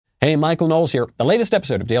Hey, Michael Knowles here. The latest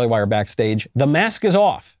episode of Daily Wire Backstage, The Mask is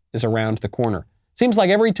Off, is around the corner. Seems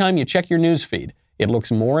like every time you check your news feed, it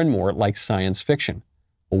looks more and more like science fiction.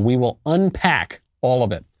 Well, we will unpack all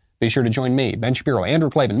of it. Be sure to join me, Ben Shapiro,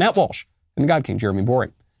 Andrew Klavan, Matt Walsh, and the God King, Jeremy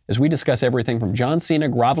Boring, as we discuss everything from John Cena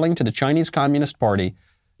groveling to the Chinese Communist Party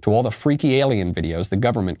to all the freaky alien videos the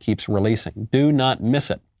government keeps releasing. Do not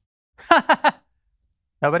miss it.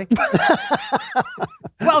 Nobody?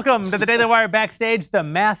 Welcome to the Daily Wire Backstage. The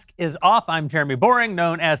Mask is Off. I'm Jeremy Boring,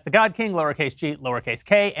 known as the God King, lowercase g, lowercase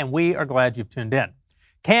k, and we are glad you've tuned in.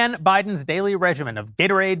 Can Biden's daily regimen of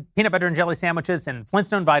Gatorade, peanut butter and jelly sandwiches, and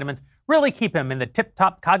Flintstone vitamins really keep him in the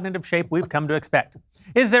tip-top cognitive shape we've come to expect?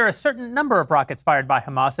 Is there a certain number of rockets fired by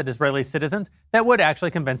Hamas at Israeli citizens that would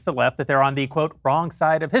actually convince the left that they're on the, quote, wrong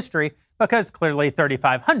side of history, because clearly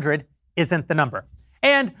 3,500 isn't the number?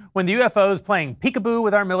 And when the UFOs playing peekaboo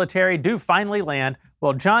with our military do finally land,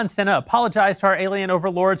 will John Cena apologize to our alien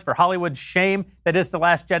overlords for Hollywood's shame that is The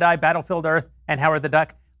Last Jedi, Battlefield Earth, and Howard the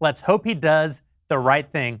Duck? Let's hope he does the right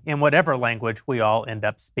thing in whatever language we all end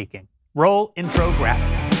up speaking. Roll intro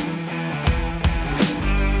graphic.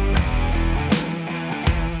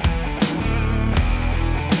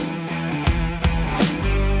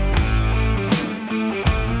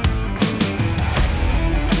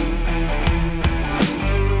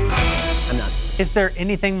 Is there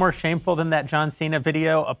anything more shameful than that John Cena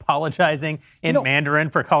video apologizing in Mandarin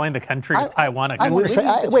for calling the country of Taiwan a country? I want to say,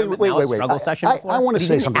 wait. I want to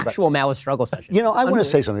say something. Actual Maoist struggle session. You know, I want to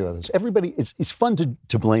say something about this. Everybody, it's fun to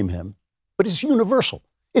blame him, but it's universal.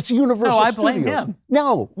 It's Universal Studios. No, I blame him.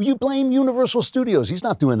 No, you blame Universal Studios. He's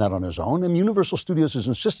not doing that on his own. And Universal Studios is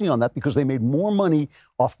insisting on that because they made more money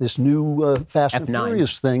off this new Fast and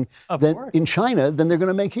Furious thing in China than they're going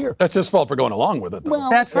to make here. That's his fault for going along with it, though. Well,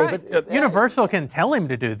 that's right. But, Universal can tell him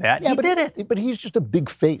to do that. Yeah, he did it. But he's just a big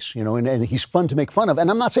face, you know, and he's fun to make fun of. And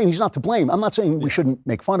I'm not saying he's not to blame. I'm not saying we shouldn't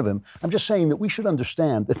make fun of him. I'm just saying that we should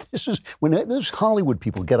understand that this is, when those Hollywood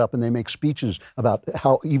people get up and they make speeches about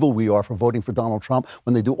how evil we are for voting for Donald Trump,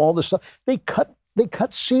 when they do all this stuff, they cut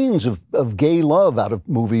scenes of gay love out of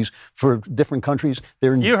movies for different countries.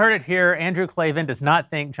 You heard it here. Andrew Klavan does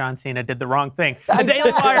not think John Cena did the wrong thing. The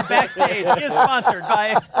Daily Wire Backstage is sponsored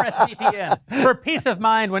by ExpressVPN. For peace of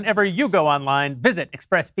mind whenever you go online, visit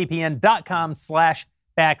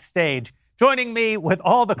expressvpn.com/backstage. Joining me with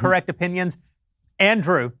all the correct opinions,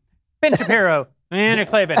 Andrew, Ben Shapiro, Andrew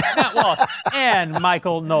Klavan, Matt Walsh, and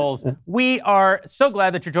Michael Knowles. We are so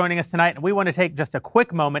glad that you're joining us tonight, and we want to take just a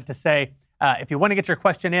quick moment to say, if you want to get your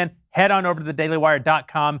question in, head on over to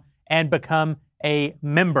thedailywire.com and become a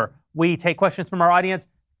member. We take questions from our audience,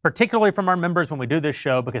 particularly from our members when we do this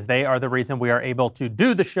show, because they are the reason we are able to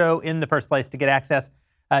do the show in the first place. To get access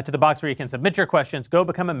to the box where you can submit your questions, go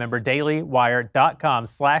become a member,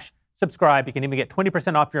 dailywire.com/subscribe. You can even get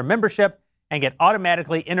 20% off your membership and get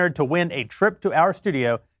automatically entered to win a trip to our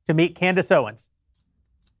studio to meet Candace Owens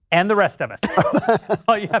and the rest of us.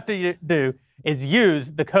 All you have to do is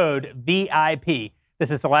use the code VIP.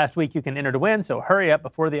 This is the last week you can enter to win, so hurry up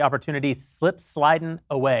before the opportunity slips sliding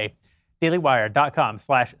away.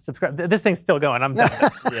 dailywire.com/subscribe. This thing's still going. I'm done.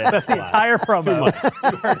 That's the entire promo.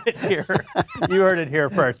 You heard it here. You heard it here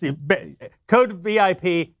first. Code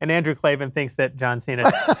VIP, and Andrew Klavan thinks that John Cena.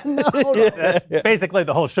 No. That's basically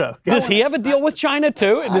the whole show. Does he have a deal with China,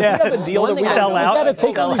 too? Does he have a deal that we sell out? Got to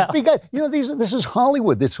take all these big guys. You know, this is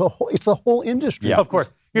Hollywood. It's the whole industry. Yeah. Of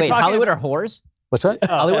course. Wait, Hollywood are whores? What's that?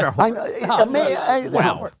 Hollywood are whores?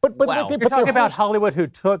 Wow. But You're talking about Hollywood who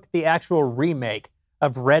took the actual remake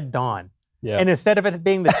of Red Dawn. Yeah. And instead of it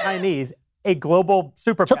being the Chinese, a global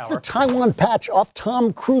superpower. Took the Taiwan patch off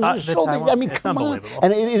Tom Cruise's shoulder. I mean, come on.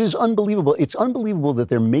 And it is unbelievable. It's unbelievable that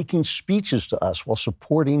they're making speeches to us while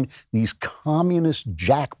supporting these communist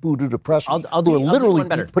jackbooted oppressors. I'll do one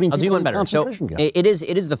better. Putting I'll do one better. So it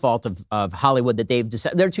is the fault of Hollywood that they've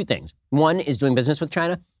decided. There are two things. One is doing business with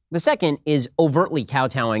China. The second is overtly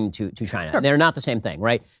kowtowing to China. Sure. They're not the same thing,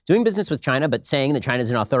 right? Doing business with China, but saying that China is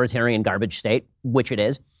an authoritarian garbage state, which it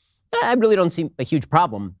is, I really don't see a huge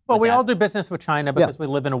problem. Well, we all do business with China because we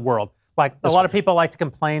live in a world. Like a lot of people like to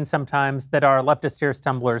complain sometimes that our leftist tears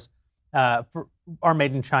tumblers are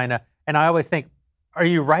made in China. And I always think, are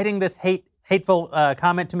you writing this hateful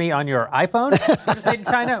comment to me on your iPhone, which was made in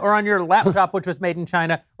China, or on your laptop, which was made in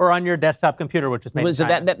China, or on your desktop computer, which was made in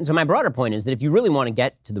China? So my broader point is that if you really want to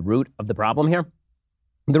get to the root of the problem here,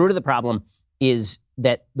 the root of the problem is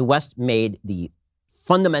that the West made the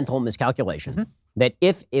fundamental miscalculation that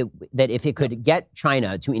if it could get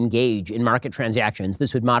China to engage in market transactions,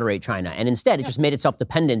 this would moderate China. And instead, it just made itself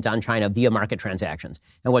dependent on China via market transactions.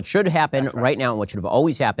 And what should happen right now, and what should have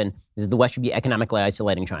always happened, is that the West should be economically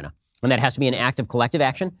isolating China. And that has to be an act of collective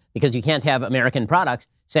action, because you can't have American products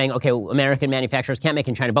saying, okay, well, American manufacturers can't make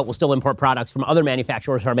in China, but we'll still import products from other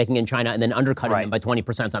manufacturers who are making in China and then undercutting them by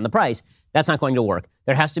 20% on the price. That's not going to work.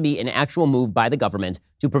 There has to be an actual move by the government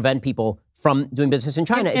to prevent people from doing business in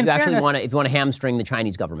China if you actually want to hamstring the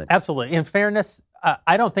Chinese government. Absolutely. In fairness,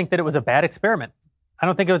 I don't think that it was a bad experiment. I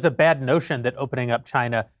don't think it was a bad notion that opening up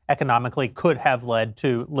China economically could have led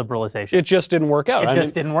to liberalization. It just didn't work out.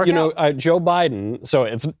 Didn't work out. Joe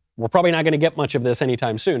Biden, we're probably not going to get much of this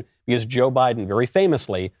anytime soon, because Joe Biden very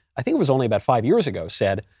famously, I think it was only about 5 years ago,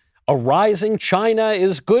 said, a rising China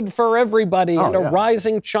is good for everybody, a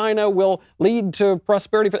rising China will lead to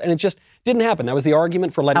prosperity. And it just didn't happen. That was the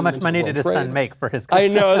argument for letting How much money did his son make for his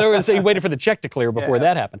company? I know. He waited for the check to clear before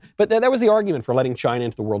that happened. But that was the argument for letting China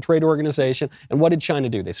into the World Trade Organization. And what did China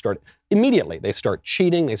do? They start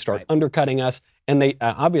cheating, they start undercutting us, and they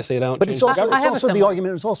obviously don't. But it's also the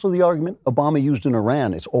argument. It's also the argument Obama used in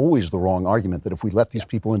Iran. It's always the wrong argument that if we let these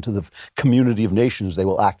people into the community of nations, they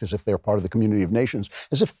will act as if they're part of the community of nations,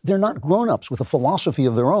 as if they're not grown-ups with a philosophy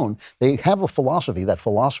of their own. They have a philosophy. That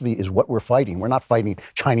philosophy is what we're fighting. We're not fighting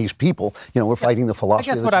Chinese people. We're fighting the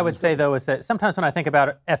philosophy. I guess what I would say, though, is that sometimes when I think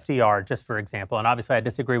about FDR, just for example, and obviously I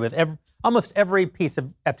disagree with almost every piece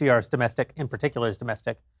of FDR's domestic, in particular his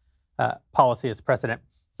domestic policy as president,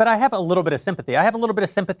 but I have a little bit of sympathy. I have a little bit of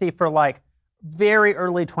sympathy for very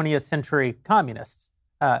early 20th century communists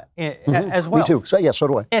as well. Me too. So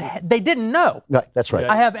do I. They didn't know. Right, that's right.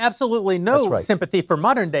 I have absolutely no sympathy for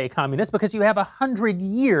modern day communists, because you have 100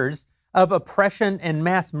 years of oppression and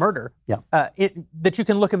mass murder that you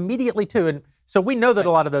can look immediately to. And so we know that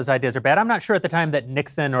a lot of those ideas are bad. I'm not sure at the time that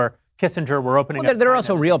Nixon or Kissinger were opening up. There are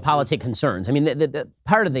also realpolitik concerns. I mean, the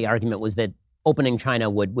part of the argument was that opening China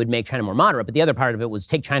would make China more moderate, but the other part of it was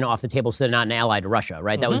take China off the table so they're not an ally to Russia,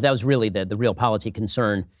 right? That was really the realpolitik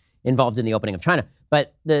concern involved in the opening of China.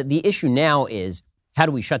 But the issue now is, how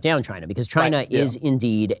do we shut down China? Because China is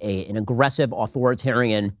indeed an aggressive,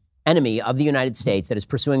 authoritarian enemy of the United States that is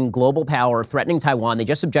pursuing global power, threatening Taiwan. They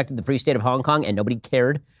just subjected the Free State of Hong Kong, and nobody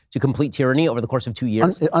cared, to complete tyranny over the course of 2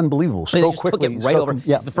 years. Unbelievable. So just quickly. Took it right over.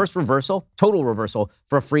 Yeah. It's the first total reversal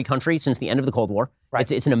for a free country since the end of the Cold War.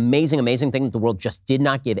 Right. It's an amazing, amazing thing that the world just did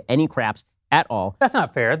not give any craps at all. That's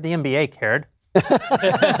not fair. The NBA cared.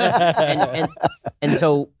 and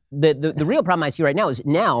so the real problem I see right now is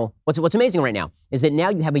what's amazing right now is that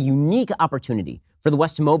now you have a unique opportunity for the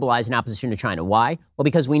West to mobilize in opposition to China. Why? Well,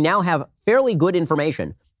 because we now have fairly good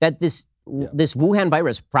information that this Wuhan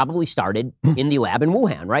virus probably started in the lab in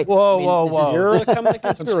Wuhan, right? Whoa. You're coming to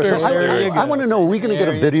conspiracy. I want to know, are we going to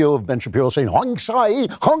get a video of Ben Shapiro saying, Hong Sai,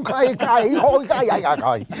 Hong Kai, Kai, Hong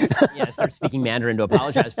Kai? Yeah, start speaking Mandarin to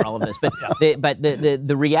apologize for all of this. But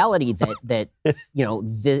the reality that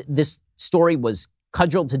this story was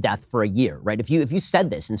cudgeled to death for a year, right? If you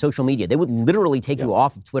said this in social media, they would literally take you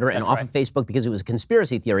off of Twitter and off of Facebook because it was a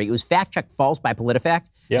conspiracy theory. It was fact-checked false by PolitiFact,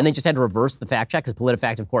 and they just had to reverse the fact-check because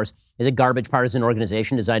PolitiFact, of course, is a garbage partisan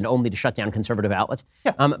organization designed only to shut down conservative outlets.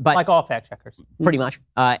 Yeah, but like all fact-checkers. Pretty much.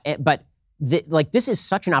 But this is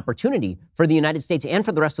such an opportunity for the United States and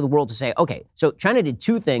for the rest of the world to say, okay, so China did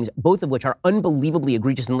two things, both of which are unbelievably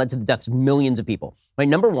egregious and led to the deaths of millions of people. Right?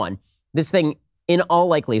 Number one, this thing, in all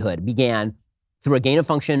likelihood, began through a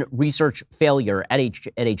gain-of-function research failure at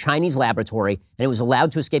a Chinese laboratory, and it was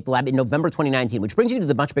allowed to escape the lab in November 2019, which brings you to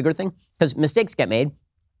the much bigger thing, because mistakes get made.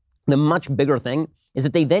 The much bigger thing is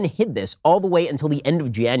that they then hid this all the way until the end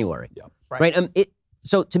of January. Yeah, right?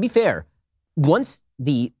 So to be fair, once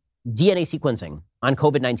the DNA sequencing on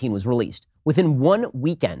COVID-19 was released, within 1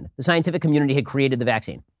 weekend, the scientific community had created the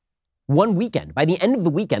vaccine. 1 weekend. By the end of the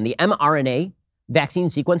weekend, the mRNA vaccine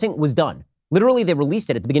sequencing was done. Literally, they released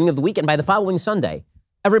it at the beginning of the week, and by the following Sunday,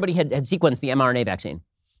 everybody had sequenced the mRNA vaccine.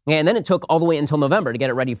 And then it took all the way until November to get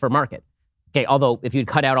it ready for market. Okay, although if you'd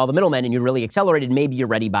cut out all the middlemen and you really accelerated, maybe you're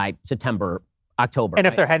ready by September, October. And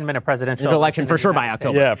if there hadn't been a presidential election, for sure by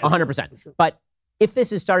October. Yeah, 100%. Sure. But if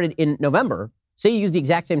this is started in November, say you use the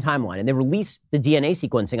exact same timeline, and they release the DNA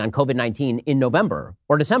sequencing on COVID-19 in November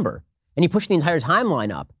or December, and you push the entire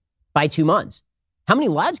timeline up by 2 months, how many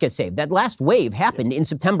lives get saved? That last wave happened in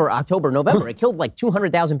September, October, November. It killed like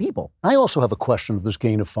 200,000 people. I also have a question of this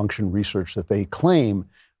gain-of-function research that they claim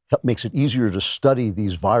makes it easier to study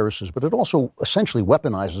these viruses, but it also essentially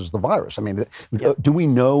weaponizes the virus. I mean, do we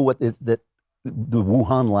know that the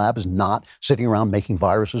Wuhan lab is not sitting around making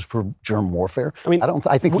viruses for germ warfare? I mean,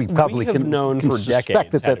 I think we probably have known for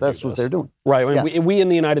decades that that's what they're doing. Right. I mean, we in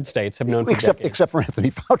the United States have known for decades. Except for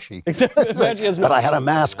Anthony Fauci. Except for Fauci has known. But I had a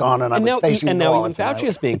mask on and I was facing the wall. And now even Fauci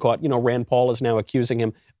is being caught. Rand Paul is now accusing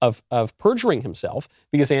him of perjuring himself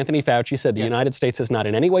because Anthony Fauci said the United States has not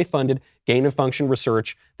in any way funded gain-of-function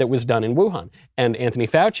research that was done in Wuhan. And Anthony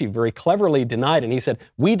Fauci very cleverly denied, and he said,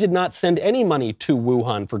 we did not send any money to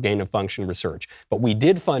Wuhan for gain-of-function research, but we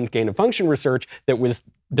did fund gain-of-function research that was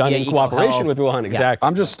done in cooperation with Wuhan.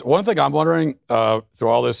 Exactly. One thing I'm wondering through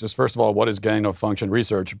all this is, first of all, what is gain-of-function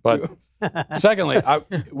research? But secondly,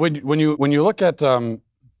 when you look at the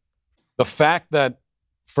fact that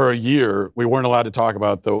for a year we weren't allowed to talk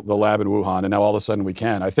about the lab in Wuhan, and now all of a sudden we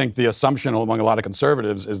can. I think the assumption among a lot of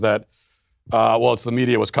conservatives is that, it's the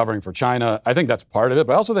media was covering for China. I think that's part of it,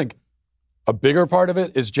 but I also think a bigger part of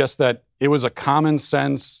it is just that it was a common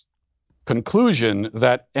sense conclusion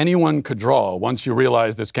that anyone could draw once you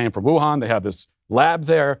realize this came from Wuhan. They have this lab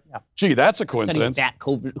there. Yeah. Gee, that's a coincidence. That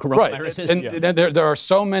coronavirus. Right. And there are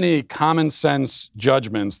so many common sense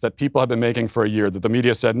judgments that people have been making for a year that the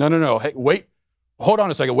media said, no, hey, wait, hold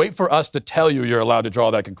on a second, wait for us to tell you you're allowed to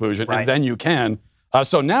draw that conclusion, and then you can.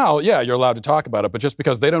 So now, you're allowed to talk about it, but just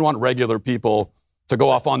because they don't want regular people to go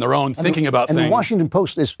off on their own thinking about things. And the Washington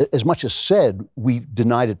Post, as much as said, we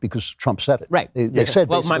denied it because Trump said it. Right. They said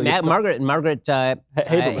Maggie Haberman.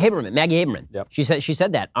 Yep. She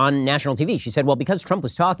said that on national TV. She said, well, because Trump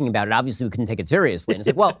was talking about it, obviously we couldn't take it seriously. And it's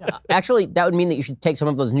like, well, actually, that would mean that you should take some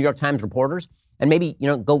of those New York Times reporters and maybe,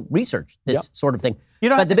 go research this sort of thing. You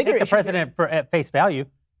don't have to take the president at face value.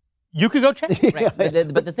 You could go check. Right.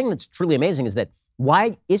 But the thing that's truly amazing is that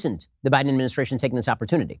why isn't the Biden administration taking this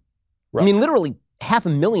opportunity? Right. I mean, literally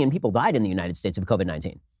 500,000 people died in the United States of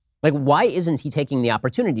COVID-19. Like, why isn't he taking the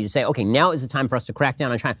opportunity to say, okay, now is the time for us to crack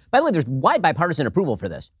down on China? By the way, there's wide bipartisan approval for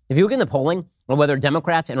this. If you look in the polling, or whether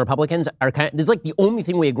Democrats and Republicans are this is like the only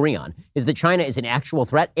thing we agree on is that China is an actual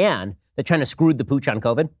threat and that China screwed the pooch on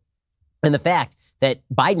COVID. And the fact that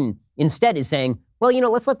Biden instead is saying, well,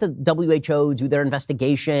 let's let the WHO do their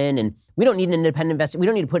investigation, and we don't need an independent investigation. We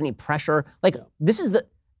don't need to put any pressure. Like,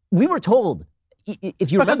 we were told,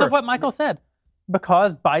 if you remember. Because of what Michael said.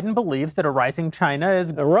 Because Biden believes that a rising China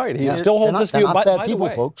is... Right. He still holds this view. They're not bad people,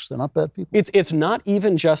 folks. They're not bad people. It's not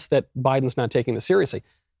even just that Biden's not taking this seriously.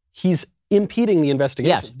 He's impeding the investigation.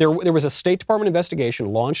 Yes. There was a State Department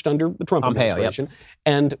investigation launched under the Trump administration,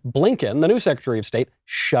 and Blinken, the new Secretary of State,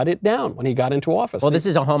 shut it down when he got into office. Well, this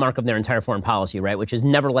is a hallmark of their entire foreign policy, right? Which is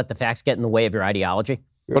never let the facts get in the way of your ideology.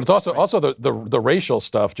 But it's also the racial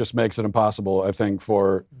stuff just makes it impossible, I think,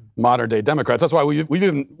 for modern day Democrats. That's why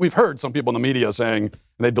we've heard some people in the media saying, and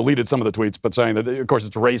they deleted some of the tweets, but saying that of course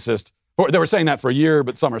it's racist. They were saying that for a year,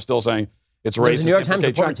 but some are still saying it's racist. There's a New York Times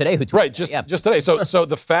reporter today who tweeted right, just today. So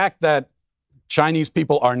the fact that Chinese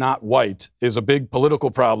people are not white is a big political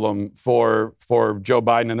problem for Joe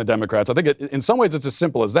Biden and the Democrats. I think in some ways it's as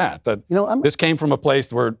simple as that. This came from a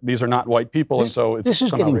place where these are not white people, and so this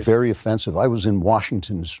is getting very offensive. I was in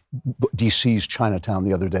Washington's, D.C.'s Chinatown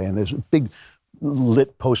the other day, and there's a big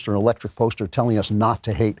lit poster, an electric poster, telling us not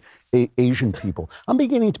to hate Asian people. I'm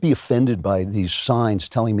beginning to be offended by these signs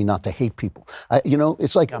telling me not to hate people.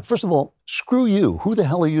 It's like, first of all, screw you. Who the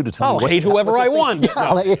hell are you to tell me? I'll hate whoever I want.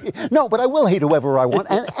 No, but I will hate whoever I want.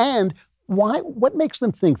 And why? What makes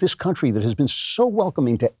them think this country that has been so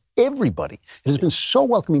welcoming to everybody,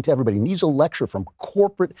 needs a lecture from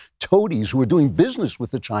corporate toadies who are doing business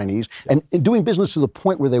with the Chinese and doing business to the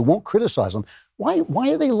point where they won't criticize them? Why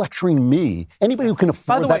are they lecturing me? Anybody who can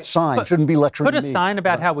afford that sign shouldn't be lecturing me. Put a sign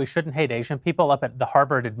about how we shouldn't hate Asian people up at the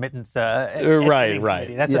Harvard admittance right.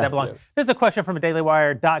 That's what that belongs. There's a question from a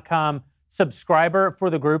DailyWire.com subscriber for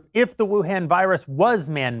the group. If the Wuhan virus was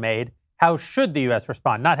man-made, how should the U.S.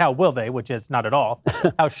 respond? Not how will they, which is not at all.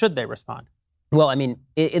 How should they respond? Well, I mean,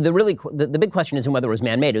 the big question isn't whether it was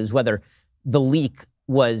man-made. It was whether the leak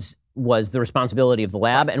was the responsibility of the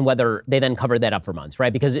lab and whether they then covered that up for months,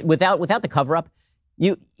 right? Because without the cover-up,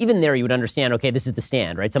 you would understand, okay, this is the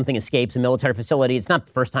stand, right? Something escapes a military facility. It's not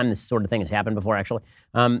the first time this sort of thing has happened before, actually.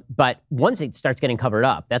 But once it starts getting covered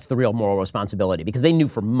up, that's the real moral responsibility, because they knew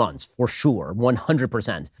for months, for sure,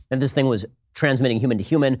 100%, that this thing was transmitting human to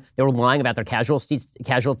human. They were lying about their casualty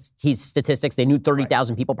statistics. They knew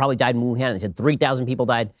 30,000 people probably died in Wuhan. They said 3,000 people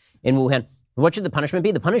died in Wuhan. What should the punishment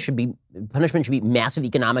be? The punishment should be massive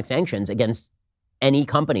economic sanctions against any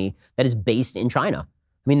company that is based in China.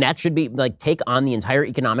 I mean, that should be like take on the entire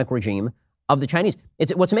economic regime of the Chinese.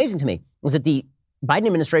 What's amazing to me is that the Biden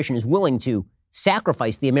administration is willing to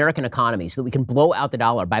sacrifice the American economy so that we can blow out the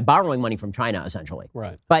dollar by borrowing money from China, essentially.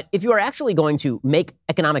 Right. But if you are actually going to make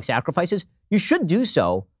economic sacrifices, you should do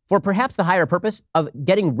so for perhaps the higher purpose of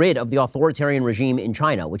getting rid of the authoritarian regime in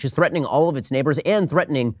China, which is threatening all of its neighbors and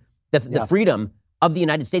threatening the freedom of the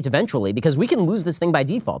United States eventually, because we can lose this thing by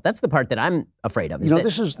default. That's the part that I'm afraid of.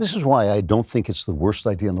 This is why I don't think it's the worst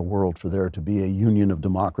idea in the world for there to be a union of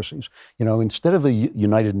democracies. Instead of a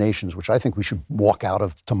United Nations, which I think we should walk out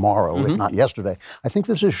of tomorrow, if not yesterday, I think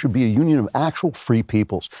this should be a union of actual free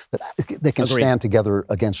peoples that they can stand together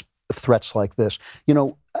against threats like this.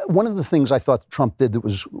 One of the things I thought Trump did that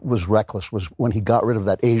was reckless was when he got rid of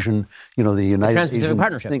that Asian, the United Trans-Pacific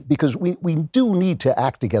Partnership thing, because we do need to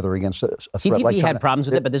act together against a threat like TPP China. had problems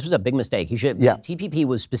with it, but this was a big mistake. TPP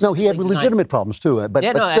was specifically No, he had legitimate problems too. But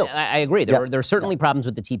still. I agree. There were certainly problems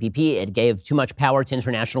with the TPP. It gave too much power to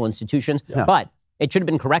international institutions, but it should have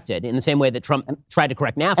been corrected in the same way that Trump tried to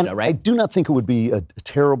correct NAFTA, right? I do not think it would be a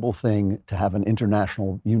terrible thing to have an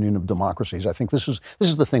international union of democracies. I think this is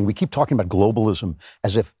the thing. We keep talking about globalism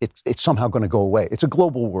as if it's somehow going to go away. It's a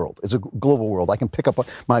global world. It's a global world. I can take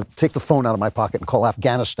the phone out of my pocket and call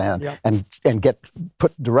Afghanistan and get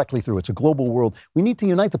put directly through. It's a global world. We need to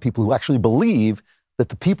unite the people who actually believe that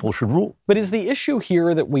the people should rule. But is the issue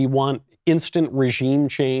here that we want instant regime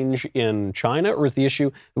change in China, or is the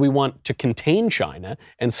issue that we want to contain China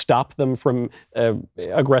and stop them from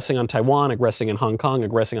aggressing on Taiwan, aggressing in Hong Kong,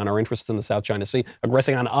 aggressing on our interests in the South China Sea,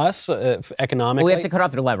 aggressing on us economically? Well, we have to cut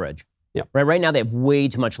off their leverage. Yeah. Right now, they have way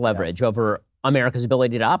too much leverage over America's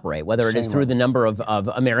ability to operate, whether it is through the number of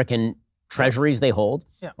American treasuries they hold,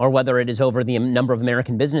 or whether it is over the number of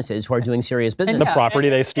American businesses who are doing serious business. The property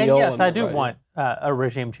they steal. And yes, I do want a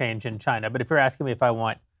regime change in China, but if you're asking me if I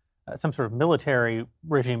want some sort of military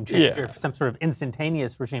regime change or some sort of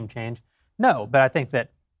instantaneous regime change, no. But I think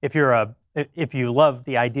that if you love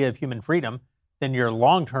the idea of human freedom, then your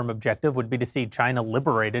long-term objective would be to see China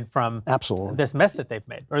liberated from this mess that they've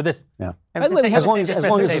made, or this. Yeah. As long as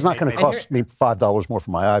it's not going to cost me $5 more for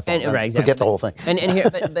my iPhone, exactly. Forget the whole thing.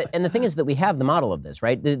 And the thing is that we have the model of this,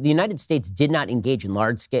 right? The United States did not engage in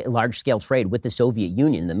large-scale trade with the Soviet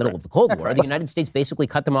Union in the middle of the Cold War. Right. The United States basically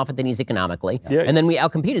cut them off at the knees economically, and then we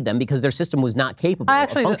outcompeted them because their system was not capable of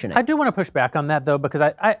functioning. I do want to push back on that, though, because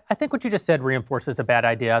I think what you just said reinforces a bad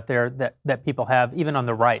idea out there that people have, even on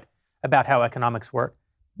the right, about how economics work.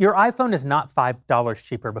 Your iPhone is not $5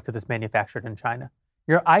 cheaper because it's manufactured in China.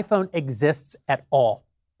 Your iPhone exists at all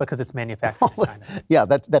because it's manufactured in China. Yeah,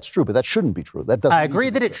 that's true, but that shouldn't be true. I agree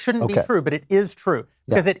that it shouldn't be true, but it is true.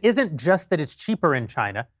 Because it isn't just that it's cheaper in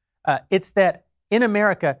China. It's that in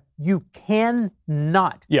America, you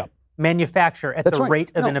cannot manufacture at the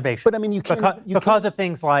rate of innovation. But I mean, because of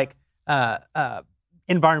things like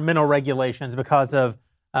environmental regulations, because of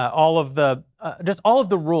all of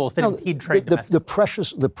the rules that impede trade domestically.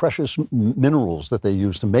 The precious minerals that they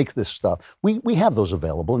use to make this stuff, we have those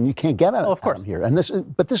available, and you can't get out of them here. And this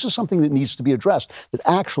is something that needs to be addressed. That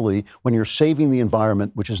actually, when you're saving the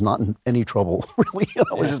environment, which is not in any trouble, really,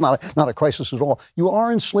 which is not a crisis at all, you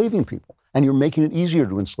are enslaving people, and you're making it easier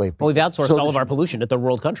to enslave people. Well, we've outsourced all of our pollution to third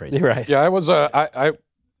world countries. Right. Yeah, I was. I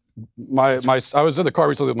was in the car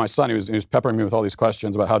recently with my son. He was peppering me with all these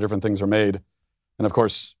questions about how different things are made. And of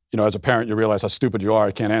course, as a parent, you realize how stupid you are.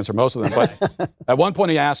 I can't answer most of them. But at one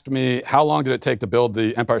point, he asked me, how long did it take to build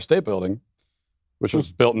the Empire State Building, which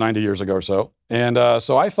was built 90 years ago or so. And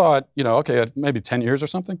so I thought, okay, maybe 10 years or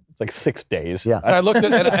something. It's like 6 days. Yeah. And I looked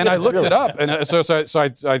at and I looked it up. And so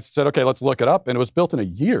I said, okay, let's look it up. And it was built in a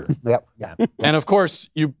year. Yep. Yeah. And of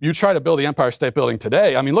course, you try to build the Empire State Building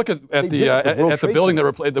today. I mean, look at the building that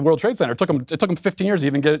replaced the World Trade Center. It took them 15 years to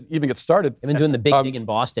even get started. They've been doing the big dig in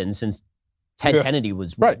Boston since Ted Kennedy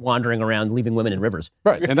was wandering around leaving women in rivers.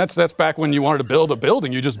 Right, and that's back when you wanted to build a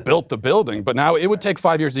building. You just built the building. But now it would take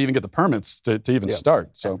 5 years to even get the permits to even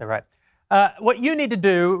start. So right. What you need to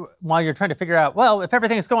do while you're trying to figure out, well, if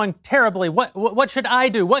everything is going terribly, what should I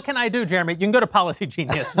do? What can I do, Jeremy? You can go to Policy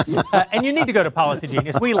Genius. And you need to go to Policy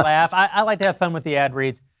Genius. We laugh. I like to have fun with the ad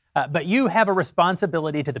reads. But you have a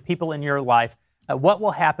responsibility to the people in your life. What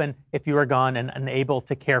will happen if you are gone and unable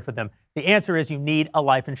to care for them? The answer is you need a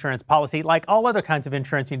life insurance policy. Like all other kinds of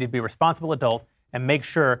insurance, you need to be a responsible adult and make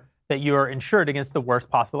sure that you are insured against the worst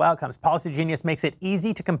possible outcomes. Policy Genius makes it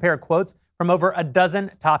easy to compare quotes from over a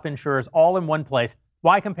dozen top insurers all in one place.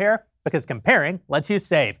 Why compare? Because comparing lets you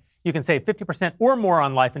save. You can save 50% or more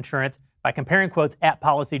on life insurance by comparing quotes at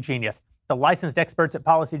Policy Genius. The licensed experts at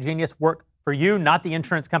Policy Genius work for you, not the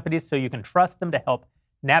insurance companies, so you can trust them to help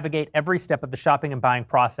navigate every step of the shopping and buying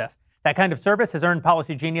process. That kind of service has earned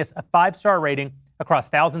Policy Genius a 5-star rating across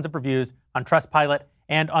thousands of reviews on Trustpilot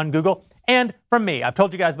and on Google. And from me, I've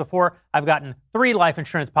told you guys before, I've gotten 3 life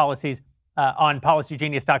insurance policies on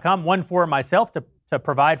PolicyGenius.com. One for myself to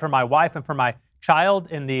provide for my wife and for my child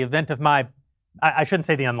in the event of my, I shouldn't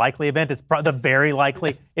say the unlikely event, it's the very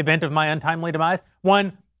likely event of my untimely demise.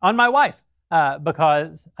 One on my wife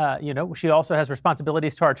because, she also has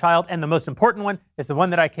responsibilities to our child. And the most important one is the one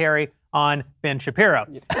that I carry on Ben Shapiro.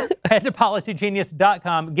 Head to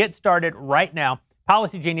PolicyGenius.com. Get started right now.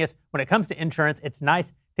 Policy Genius, when it comes to insurance, it's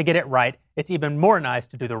nice to get it right. It's even more nice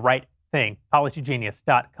to do the right thing.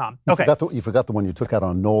 PolicyGenius.com. Okay. You forgot the one you took out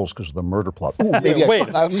on Knowles because of the murder plot. Ooh,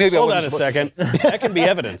 Hold on a second. That can be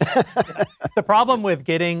evidence. The problem with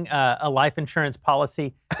getting a life insurance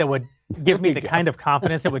policy that would give me the kind of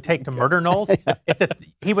confidence it would take to murder Knowles is that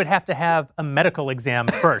he would have to have a medical exam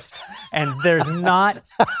first. And there's not,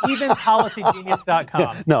 even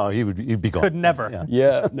PolicyGenius.com. No, he'd be gone. Could never.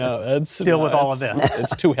 Yeah, no, that's deal with all of this.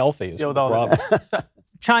 It's too healthy. Deal with all of this. So,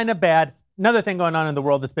 China, bad. Another thing going on in the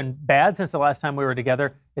world that's been bad since the last time we were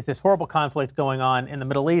together is this horrible conflict going on in the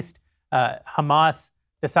Middle East. Hamas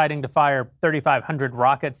deciding to fire 3,500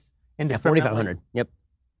 rockets indiscriminately. 4,500. Yep.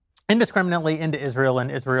 Indiscriminately into Israel,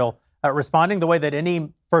 and Israel responding the way that any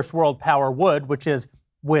first world power would, which is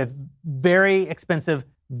with very expensive,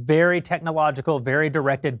 very technological, very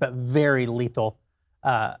directed, but very lethal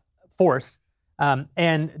force.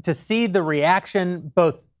 And to see the reaction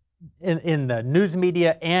both in the news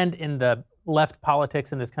media and in the left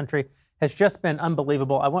politics in this country has just been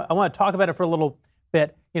unbelievable. I want to talk about it for a little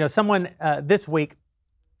bit. Someone this week,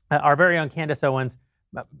 our very own Candace Owens,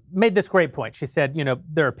 made this great point. She said,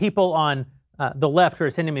 there are people on the left who are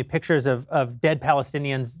sending me pictures of dead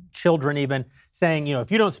Palestinians, children even, saying,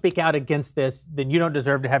 if you don't speak out against this, then you don't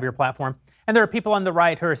deserve to have your platform. And there are people on the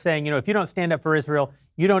right who are saying, if you don't stand up for Israel,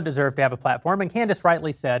 you don't deserve to have a platform. And Candace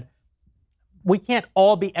rightly said, we can't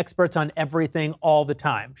all be experts on everything all the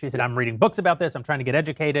time. She said, I'm reading books about this. I'm trying to get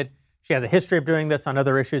educated. She has a history of doing this on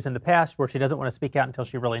other issues in the past where she doesn't want to speak out until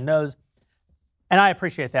she really knows. And I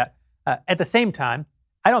appreciate that. At the same time,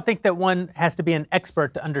 I don't think that one has to be an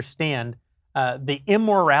expert to understand the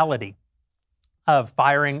immorality of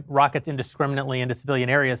firing rockets indiscriminately into civilian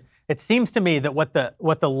areas. It seems to me that what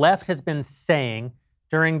the left has been saying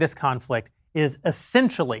during this conflict is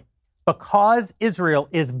essentially, because Israel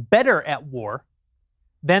is better at war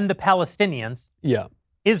than the Palestinians,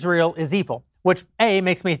 Israel is evil, which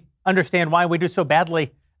makes me understand why we do so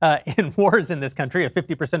badly in wars in this country. If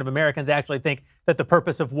 50% of Americans actually think that the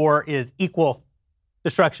purpose of war is equal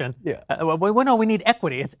destruction. We need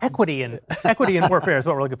equity. It's equity in warfare is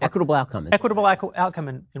what we're looking for. Equitable outcome. Equitable outcome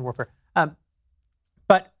in warfare.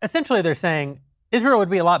 But essentially they're saying Israel would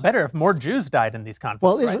be a lot better if more Jews died in these conflicts.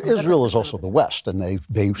 Well, right? Israel is also the West, and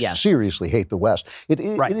they seriously hate the West. It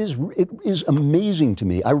is amazing to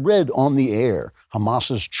me. I read on the air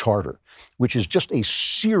Hamas's charter, which is just a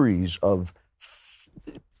series of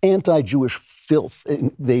anti-Jewish filth.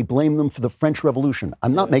 They blame them for the French Revolution.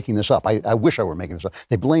 I'm not making this up. I wish I were making this up.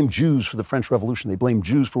 They blame Jews for the French Revolution. They blame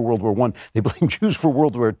Jews for World War I. They blame Jews for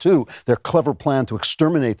World War II, their clever plan to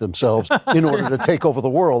exterminate themselves in order to take over the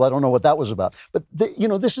world. I don't know what that was about. But,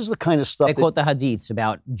 this is the kind of stuff They quote the hadiths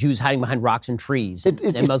about Jews hiding behind rocks and trees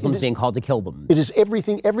and Muslims being called to kill them. It is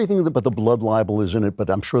everything but the blood libel is in it, but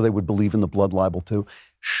I'm sure they would believe in the blood libel too.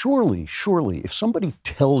 Surely, if somebody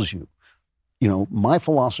tells you, my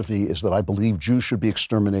philosophy is that I believe Jews should be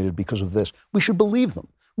exterminated because of this, we should believe them.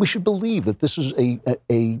 We should believe that this is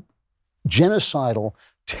a genocidal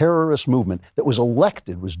terrorist movement that was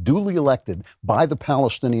duly elected by the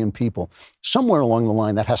Palestinian people. Somewhere along the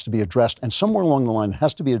line that has to be addressed, and somewhere along the line it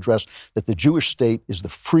has to be addressed that the Jewish state is the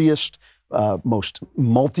freest, most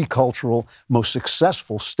multicultural, most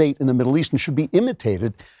successful state in the Middle East and should be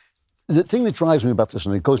imitated. The thing that drives me about this,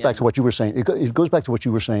 and it goes back to what you were saying, it goes back to what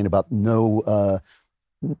you were saying about no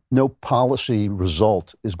policy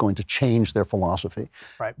result is going to change their philosophy.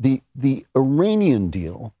 Right. The Iranian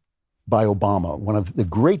deal by Obama, one of the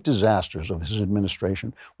great disasters of his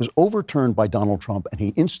administration, was overturned by Donald Trump, and he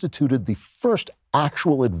instituted the first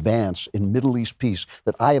actual advance in Middle East peace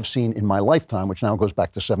that I have seen in my lifetime, which now goes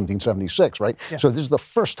back to 1776, right? Yeah. So this is the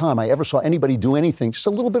first time I ever saw anybody do anything, just a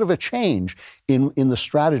little bit of a change in the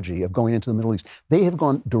strategy of going into the Middle East. They have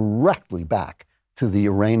gone directly back to the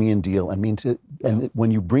Iranian deal. And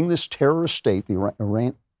when you bring this terrorist state,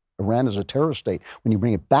 Iran is a terrorist state. When you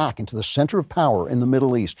bring it back into the center of power in the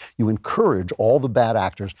Middle East, you encourage all the bad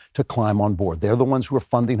actors to climb on board. They're the ones who are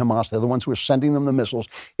funding Hamas. They're the ones who are sending them the missiles.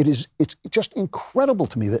 It's just incredible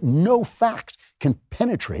to me that no fact can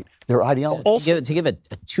penetrate their ideology. To give a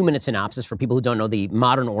 2-minute synopsis for people who don't know the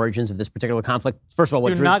modern origins of this particular conflict, first of all,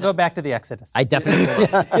 do not go back to the Exodus. I definitely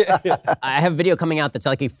will. I have a video coming out that's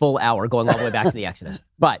like a full hour going all the way back to the Exodus.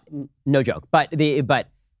 But no joke.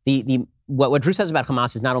 What Drew says about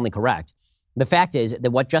Hamas is not only correct. The fact is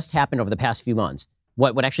that what just happened over the past few months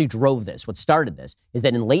what actually drove this, what started this, is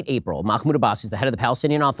that in late April, Mahmoud Abbas is the head of the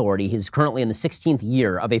Palestinian Authority. He's currently in the 16th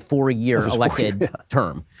year of a 4-year elected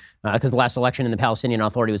term, because the last election in the Palestinian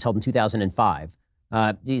Authority was held in 2005.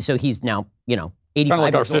 So he's now, 85 kind of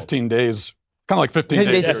like our years old. 15 days. Kind of like 15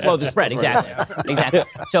 days to slow the spread, exactly.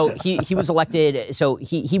 So he was elected, so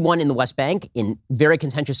he won in the West Bank in very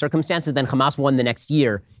contentious circumstances. Then Hamas won the next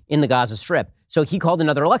year in the Gaza Strip. So he called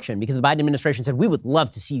another election because the Biden administration said, we would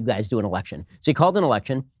love to see you guys do an election. So he called an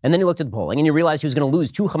election, and then he looked at the polling, and he realized he was going to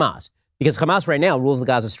lose to Hamas, because Hamas right now rules the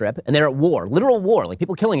Gaza Strip, and they're at war, literal war, like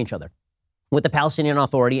people killing each other, with the Palestinian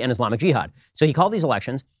Authority and Islamic Jihad. So he called these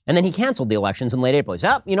elections, and then he canceled the elections in late April. He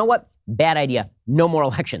said, you know what? Bad idea. No more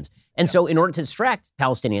elections. And so in order to distract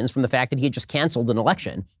Palestinians from the fact that he had just canceled an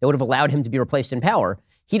election that would have allowed him to be replaced in power,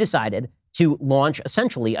 he decided to launch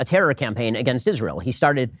essentially a terror campaign against Israel. He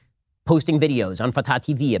started posting videos on Fatah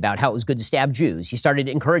TV about how it was good to stab Jews. He started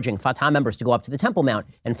encouraging Fatah members to go up to the Temple Mount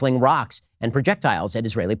and fling rocks and projectiles at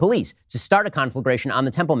Israeli police to start a conflagration on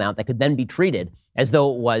the Temple Mount that could then be treated as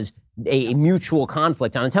though it was a mutual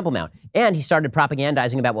conflict on the Temple Mount. And he started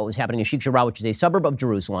propagandizing about what was happening in Sheikh Jarrah, which is a suburb of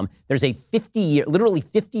Jerusalem. There's a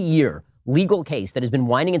 50-year legal case that has been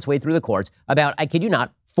winding its way through the courts about, I kid you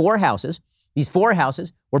not, 4 houses. These 4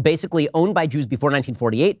 houses were basically owned by Jews before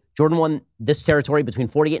 1948. Jordan won this territory between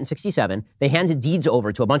 48 and 67. They handed deeds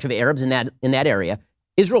over to a bunch of Arabs in that area.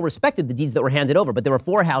 Israel respected the deeds that were handed over, but there were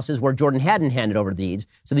 4 houses where Jordan hadn't handed over the deeds.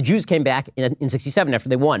 So the Jews came back in 67 after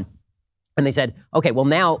they won. And they said, okay, well,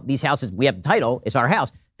 now these houses, we have the title, it's our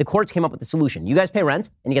house. The courts came up with the solution. You guys pay rent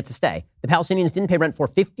and you get to stay. The Palestinians didn't pay rent for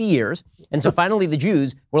 50 years. And so finally the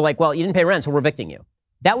Jews were like, well, you didn't pay rent, so we're evicting you.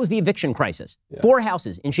 That was the eviction crisis. 4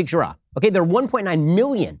 houses in Sheikh Jarrah. Okay, there are 1.9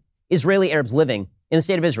 million Israeli Arabs living in the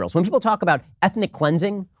state of Israel. So when people talk about ethnic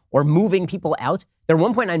cleansing or moving people out, there are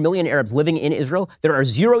 1.9 million Arabs living in Israel. There are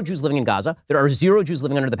 0 Jews living in Gaza. There are 0 Jews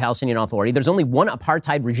living under the Palestinian Authority. There's only one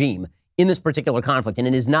apartheid regime in this particular conflict, and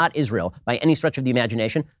it is not Israel by any stretch of the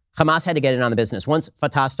imagination. Hamas had to get in on the business. Once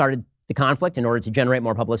Fatah started the conflict in order to generate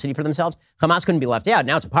more publicity for themselves, Hamas couldn't be left out.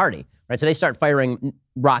 Now it's a party, right? So they start firing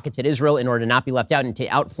rockets at Israel in order to not be left out and to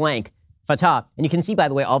outflank Fatah. And you can see, by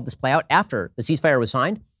the way, all of this play out after the ceasefire was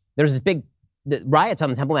signed. There's this the riots on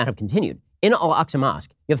the Temple Mount have continued. In Al-Aqsa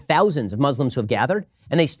Mosque, you have thousands of Muslims who have gathered,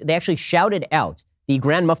 and they actually shouted out the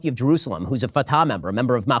Grand Mufti of Jerusalem, who's a Fatah member, a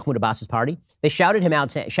member of Mahmoud Abbas's party. They shouted him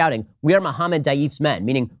out, shouting, "We are Mohammed Daif's men,"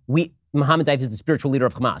 meaning Mohammed Daif is the spiritual leader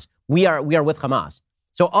of Hamas. We are with Hamas.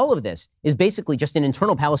 So all of this is basically just an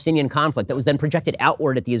internal Palestinian conflict that was then projected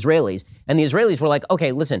outward at the Israelis. And the Israelis were like,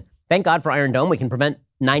 okay, listen, thank God for Iron Dome. We can prevent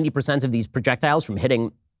 90% of these projectiles from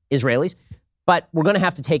hitting Israelis. But we're going to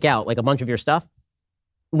have to take out like a bunch of your stuff.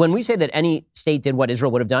 When we say that any state did what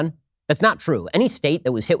Israel would have done, that's not true. Any state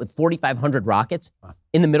that was hit with 4,500 rockets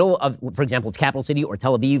in the middle of, for example, its capital city or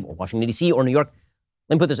Tel Aviv or Washington, D.C. or New York,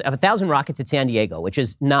 let me put this, if 1,000 rockets at San Diego, which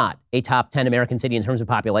is not a top 10 American city in terms of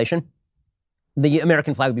population, the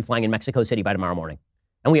American flag would be flying in Mexico City by tomorrow morning.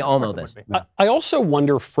 And we all know this. I also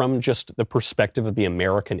wonder from just the perspective of the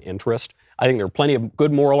American interest, I think there are plenty of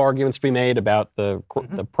good moral arguments to be made about the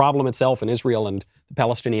problem itself in Israel and the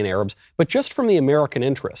Palestinian Arabs. But just from the American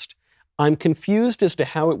interest, I'm confused as to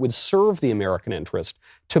how it would serve the American interest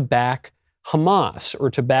to back Hamas or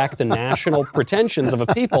to back the national pretensions of a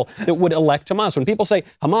people that would elect Hamas. When people say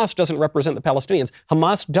Hamas doesn't represent the Palestinians,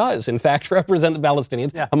 Hamas does, in fact, represent the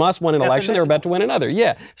Palestinians. Yeah. Hamas won an election. They're about to win another.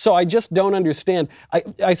 Yeah. So I just don't understand.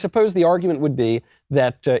 I suppose the argument would be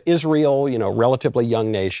that Israel, relatively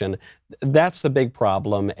young nation, that's the big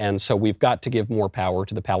problem. And so we've got to give more power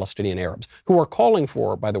to the Palestinian Arabs, who are calling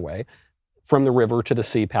for, by the way, from the river to the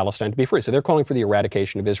sea, Palestine to be free. So they're calling for the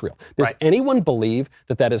eradication of Israel. Does anyone believe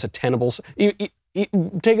that that is a tenable,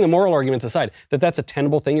 taking the moral arguments aside, that that's a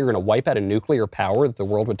tenable thing? You're going to wipe out a nuclear power, that the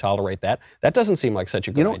world would tolerate that? That doesn't seem like such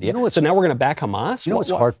a good idea. So now we're going to back Hamas? You know what's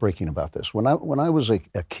heartbreaking about this? When I was a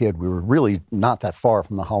kid, we were really not that far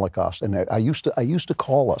from the Holocaust, and I used to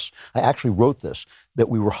call us. I actually wrote this, that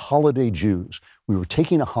we were holiday Jews. We were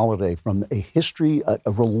taking a holiday from a history, a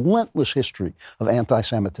relentless history of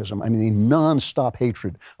anti-Semitism. I mean, a nonstop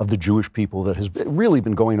hatred of the Jewish people that has really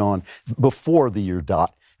been going on before the year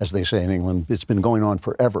dot, as they say in England. It's been going on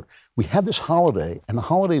forever. We had this holiday, and the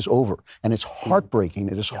holiday's over, and it's heartbreaking.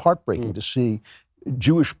 It is heartbreaking to see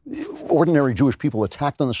ordinary Jewish people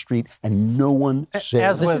attacked on the street, and no one said.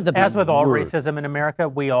 As with all racism in America,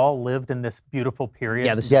 we all lived in this beautiful period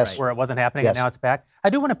where it wasn't happening, and now it's back.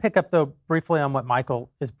 I do want to pick up, though, briefly on what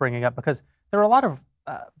Michael is bringing up, because there are a lot of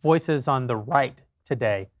voices on the right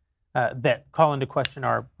today that call into question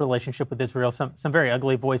our relationship with Israel, some very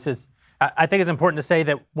ugly voices. I think it's important to say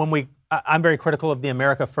that I'm very critical of the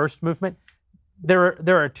America First movement. there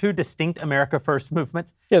are two distinct America First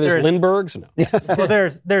movements. Yeah, there's Lindbergh's. No. Well,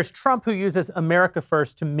 there's Trump, who uses America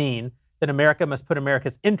First to mean that America must put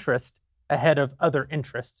America's interest ahead of other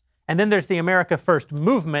interests. And then there's the America First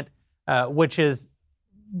movement, which is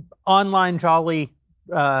online jolly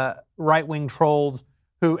right-wing trolls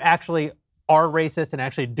who actually are racist and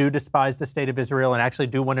actually do despise the state of Israel and actually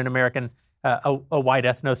do want an American, a white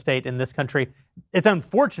ethno-state in this country. It's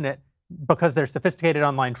unfortunate, because they're sophisticated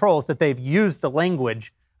online trolls, that they've used the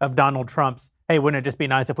language of Donald Trump's, hey, wouldn't it just be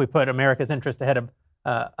nice if we put America's interest ahead of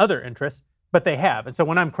other interests? But they have. And so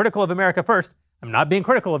when I'm critical of America First, I'm not being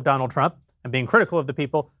critical of Donald Trump. I'm being critical of the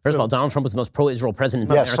people. First of all, Donald Trump was the most pro-Israel president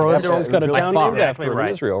in America. Pro-Israel's got a town named Exactly after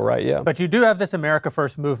right. Israel, right? Yeah. But you do have this America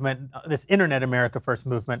First movement, this internet America First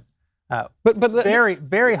movement, But very,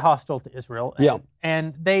 very hostile to Israel. And, Yeah.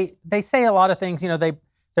 and they say a lot of things. You know,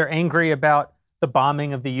 they're angry about the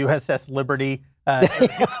bombing of the USS Liberty in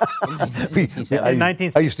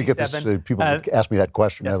 1967. I used to get this. People would ask me that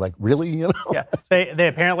question. They're like, "Really?" You know? Yeah, they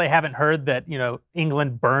apparently haven't heard that, you know,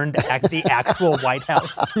 England burned the actual White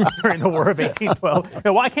House during the War of 1812. You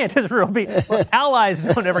know, why can't Israel be? Well, allies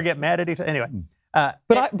don't ever get mad at each other. Anyway,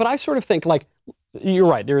 But I sort of think, like, you're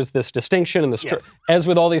right. There's this distinction, and Yes. as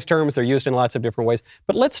with all these terms, they're used in lots of different ways.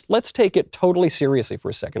 But let's take it totally seriously for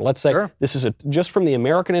a second. Let's say this is just from the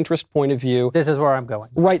American interest point of view. this is where I'm going.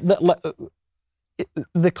 Right.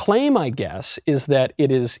 The claim, I guess, is that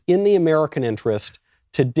it is in the American interest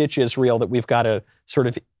to ditch Israel, that we've got a sort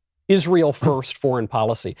of Israel first foreign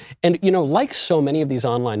policy. And, you know, like so many of these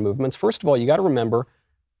online movements, first of all, you got to remember,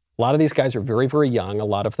 a lot of these guys are very, very young. A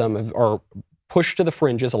lot of them are pushed to the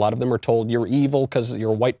fringes. A lot of them are told you're evil because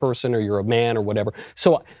you're a white person or you're a man or whatever.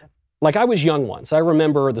 So, like, I was young once. I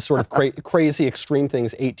remember the sort of crazy extreme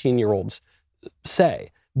things 18-year-olds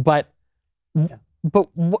say. But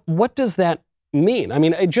what does that mean? I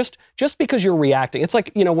mean, just because you're reacting, it's like,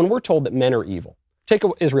 you know, when we're told that men are evil, take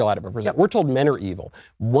Israel out of it for a second. We're told men are evil.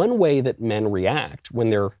 One way that men react when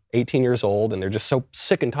they're 18 years old and they're just so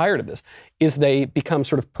sick and tired of this is they become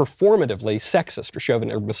sort of performatively sexist or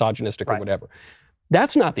chauvinistic or misogynistic or whatever.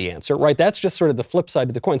 That's not the answer, right? That's just sort of the flip side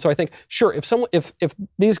of the coin. So I think, sure, if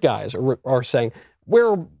these guys are saying,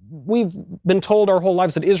 we've been told our whole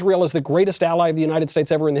lives that Israel is the greatest ally of the United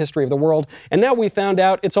States ever in the history of the world, and now we found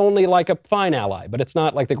out it's only like a fine ally, but it's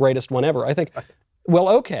not like the greatest one ever. I think, well,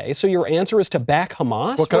 okay, so your answer is to back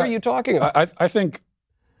Hamas? What are you talking about? I think,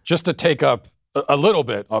 just to take up a little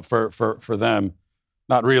bit for them,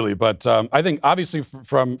 not really, but I think obviously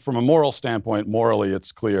from a moral standpoint, morally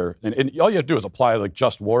it's clear, and all you have to do is apply like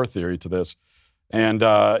just war theory to this. And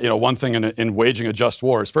you know, one thing in waging a just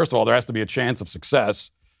war is, first of all, there has to be a chance of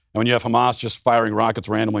success. And when you have Hamas just firing rockets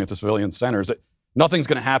randomly into civilian centers, nothing's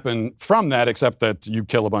going to happen from that except that you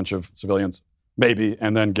kill a bunch of civilians, maybe,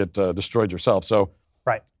 and then get destroyed yourself. So,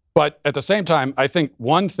 right. But at the same time, I think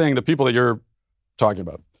one thing, the people that you're talking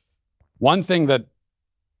about, one thing that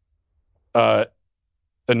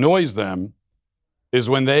annoys them is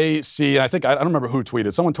when they see, I don't remember who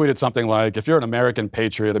tweeted, someone tweeted something like, if you're an American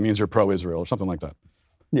patriot, it means you're pro-Israel or something like that.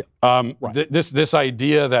 Yeah. This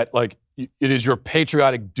idea that, like, it is your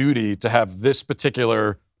patriotic duty to have this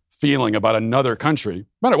particular feeling about another country,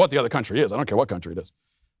 no matter what the other country is. I don't care what country it is.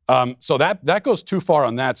 So that goes too far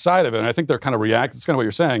on that side of it. And I think they're kind of reacting. It's kind of what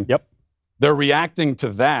you're saying. Yep. They're reacting to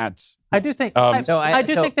that. I do think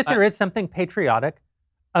think that there is something patriotic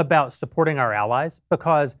about supporting our allies,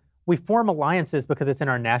 because we form alliances because it's in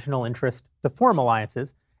our national interest to form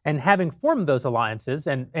alliances. And having formed those alliances,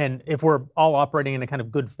 and if we're all operating in a kind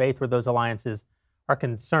of good faith where those alliances are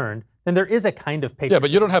concerned, then there is a kind of patriotism. Yeah, but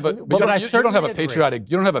you don't have a you don't have a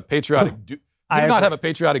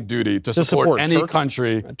patriotic duty to support any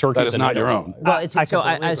country that is not your own. Well, so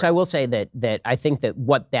I will say that I think that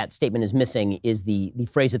what that statement is missing is the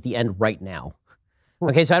phrase at the end, right now.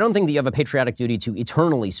 Okay, so I don't think that you have a patriotic duty to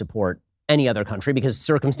eternally support any other country, because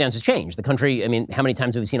circumstances change. The country, I mean, how many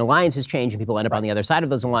times have we seen alliances change and people end up on the other side of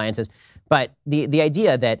those alliances? But the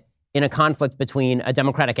idea that in a conflict between a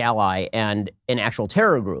democratic ally and an actual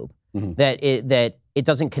terror group, that it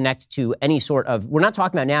doesn't connect to any sort of, we're not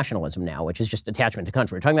talking about nationalism now, which is just attachment to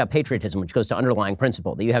country. We're talking about patriotism, which goes to underlying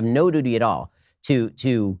principle, that you have no duty at all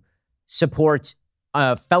to support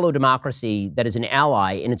a fellow democracy that is an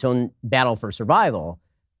ally in its own battle for survival.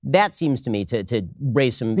 That seems to me to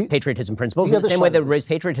raise some patriotism principles. In the same way that would raise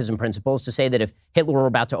patriotism principles to say that if Hitler were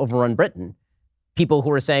about to overrun Britain, people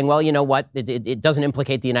who are saying, well, you know what, it doesn't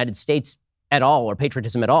implicate the United States at all or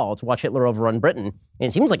patriotism at all to watch Hitler overrun Britain. And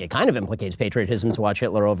it seems like it kind of implicates patriotism to watch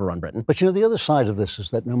Hitler overrun Britain. But you know, the other side of this is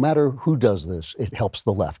that no matter who does this, it helps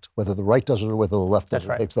the left. Whether the right does it or whether the left does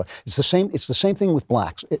it, it's the same. It's the same thing with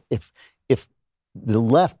blacks. If the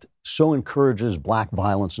left so encourages black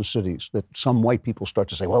violence in cities that some white people start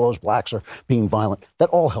to say, well, those blacks are being violent. That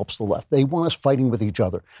all helps the left. They want us fighting with each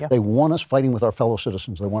other. Yeah. They want us fighting with our fellow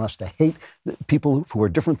citizens. They want us to hate people who are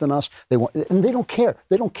different than us. And they don't care.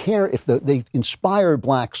 They don't care if they inspire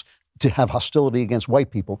blacks to have hostility against white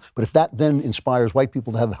people. But if that then inspires white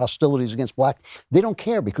people to have hostilities against black, they don't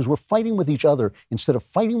care, because we're fighting with each other instead of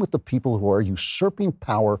fighting with the people who are usurping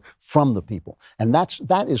power from the people. And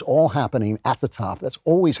that is all happening at the top. That's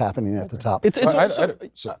always happening at the top.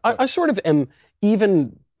 I sort of am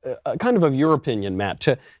even kind of your opinion, Matt,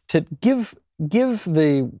 to give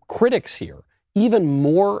the critics here even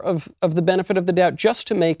more of the benefit of the doubt, just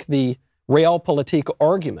to make the realpolitik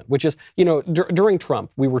argument, which is, during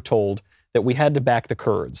Trump, we were told that we had to back the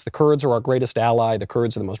Kurds. The Kurds are our greatest ally. The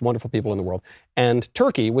Kurds are the most wonderful people in the world. And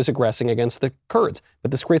Turkey was aggressing against the Kurds.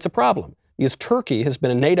 But this creates a problem, because Turkey has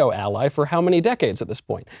been a NATO ally for how many decades at this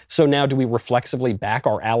point? So now do we reflexively back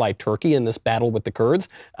our ally Turkey in this battle with the Kurds?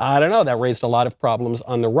 I don't know. That raised a lot of problems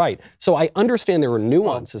on the right. So I understand there are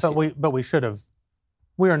nuances here. But we should have.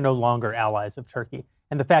 We are no longer allies of Turkey.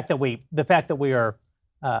 And the fact that we are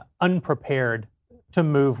unprepared to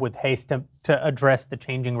move with haste to address the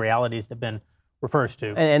changing realities that Ben refers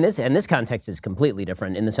to. And this context is completely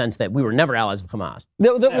different in the sense that we were never allies of Hamas.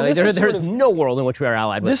 There's no world in which we are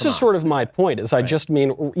allied with Hamas. This is sort of my point, is I just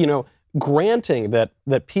mean, granting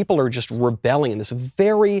that people are just rebelling in this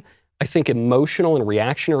very, I think, emotional and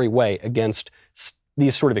reactionary way against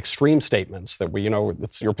these sort of extreme statements that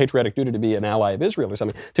it's your patriotic duty to be an ally of Israel or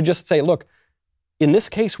something, to just say, look, in this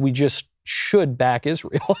case, we just should back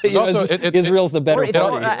Israel. Israel's the better party.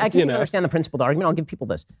 I can't even understand the principled argument. I'll give people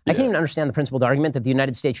this. I can't even understand the principled argument that the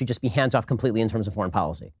United States should just be hands off completely in terms of foreign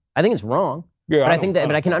policy. I think it's wrong. Yeah,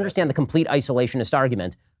 but I can understand the complete isolationist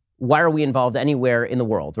argument. Why are we involved anywhere in the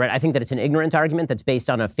world, right? I think that it's an ignorant argument that's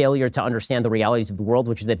based on a failure to understand the realities of the world,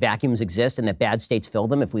 which is that vacuums exist and that bad states fill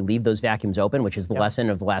them if we leave those vacuums open, which is the lesson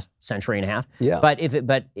of the last century and a half. Yeah. But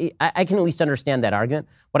I can at least understand that argument.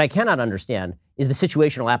 What I cannot understand is the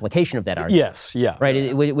situational application of that argument. Yes, yeah.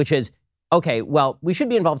 Right, which is, okay, well, we should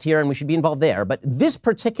be involved here and we should be involved there, but this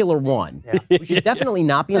particular one, we should definitely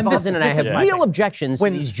not be involved in. And I have real objections to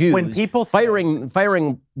these Jews firing,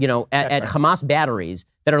 at Hamas batteries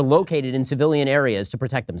that are located in civilian areas to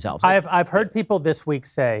protect themselves. I've heard people this week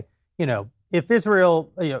say, if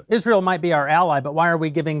Israel might be our ally, but why are we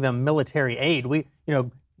giving them military aid?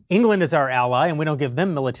 England is our ally and we don't give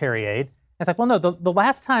them military aid. It's like, well, no, the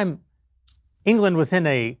last time England was in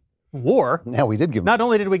a war. Now we did give them. Not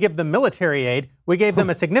only did we give them military aid, we gave them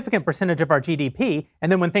a significant percentage of our GDP.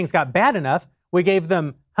 And then when things got bad enough, we gave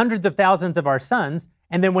them hundreds of thousands of our sons.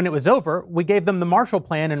 And then when it was over, we gave them the Marshall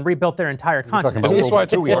Plan and rebuilt their entire continent. That's why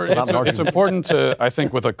it's important to, I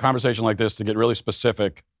think, with a conversation like this, to get really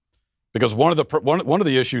specific, because one of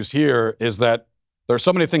the issues here is that there's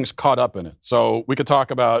so many things caught up in it. So we could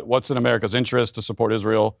talk about what's in America's interest to support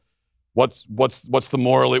Israel. What's the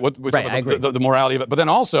morality? I agree. The morality of it, but then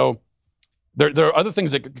also there are other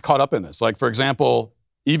things that get caught up in this. Like, for example,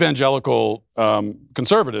 evangelical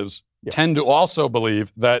conservatives tend to also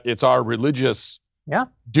believe that it's our religious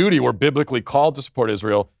duty. We're biblically called to support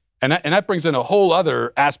Israel, and that brings in a whole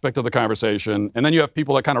other aspect of the conversation. And then you have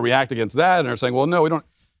people that kind of react against that and are saying, "Well, no, we don't."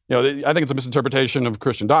 I think it's a misinterpretation of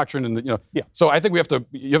Christian doctrine, and So I think you have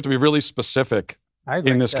to be really specific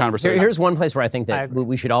in this conversation. Here's one place where I think that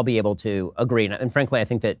we should all be able to agree. And frankly, I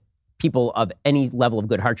think that people of any level of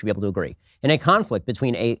good heart should be able to agree. In a conflict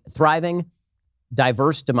between a thriving,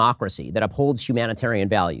 diverse democracy that upholds humanitarian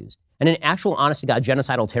values and an actual, honest-to-God,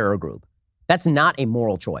 genocidal terror group, that's not a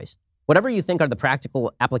moral choice. Whatever you think are the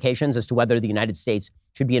practical applications as to whether the United States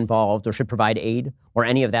should be involved or should provide aid or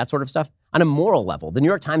any of that sort of stuff, on a moral level, the New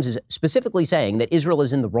York Times is specifically saying that Israel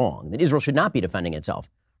is in the wrong, that Israel should not be defending itself.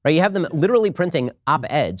 Right? You have them literally printing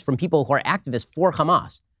op-eds from people who are activists for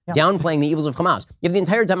Hamas, downplaying the evils of Hamas. You have the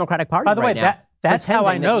entire Democratic Party right now. By the way, that's how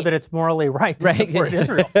I know that it's morally right to support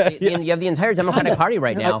Israel. You have the entire Democratic Party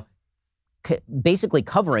right now basically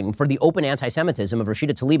covering for the open anti-Semitism of Rashida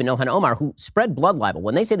Tlaib and Ilhan Omar, who spread blood libel.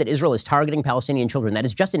 When they say that Israel is targeting Palestinian children, that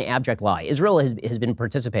is just an abject lie. Israel has been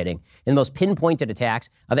participating in the most pinpointed attacks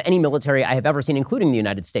of any military I have ever seen, including the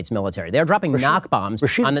United States military. They are dropping knock bombs.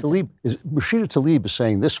 Rashida Tlaib is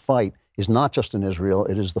saying this fight is not just in Israel.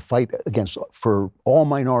 It is the fight for all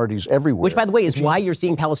minorities everywhere. Which, by the way, is why you're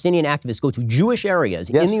seeing Palestinian activists go to Jewish areas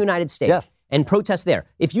in the United States and protest there.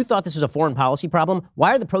 If you thought this was a foreign policy problem,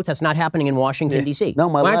 why are the protests not happening in Washington, D.C.? No,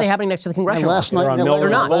 why aren't they happening next to the congressional last office? night They're on They're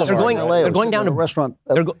not. Boulevard. They're going down to a restaurant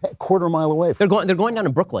a quarter mile away. They're going down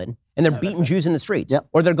to Brooklyn, and they're beating Jews in the streets. Yep.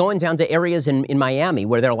 Or they're going down to areas in Miami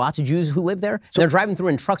where there are lots of Jews who live there. And they're driving through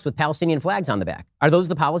in trucks with Palestinian flags on the back. Are those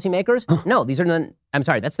the policymakers? No, these are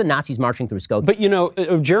that's the Nazis marching through Skokie.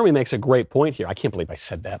 But Jeremy makes a great point here. I can't believe I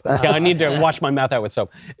said that. I need to wash my mouth out with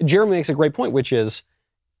soap. Jeremy makes a great point, which is,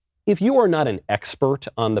 if you are not an expert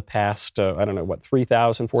on the past,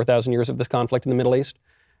 3,000, 4,000 years of this conflict in the Middle East,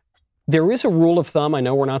 there is a rule of thumb. I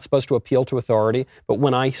know we're not supposed to appeal to authority, but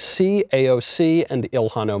when I see AOC and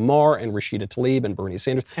Ilhan Omar and Rashida Tlaib and Bernie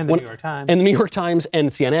Sanders And the New York Times. and the New York Times and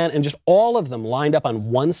CNN and just all of them lined up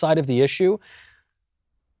on one side of the issue,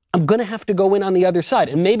 I'm going to have to go in on the other side.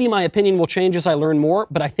 And maybe my opinion will change as I learn more,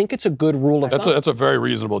 but I think it's a good rule of thumb. That's a very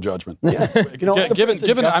reasonable judgment. Yeah.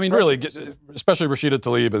 Given, I mean, really, especially Rashida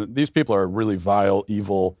Tlaib, and these people are really vile,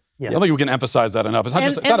 evil. Yeah. I don't think we can emphasize that enough. It's not,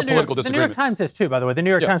 it's not a political The New disagreement. York Times is too, by the way. The New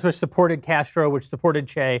York Times, which supported Castro, which supported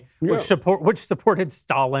Che, which supported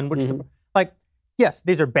Stalin, yes,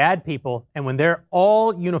 these are bad people, and when they're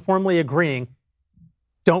all uniformly agreeing,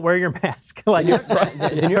 don't wear your mask. The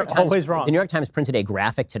New York Times, always wrong. The New York Times printed a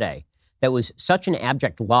graphic today that was such an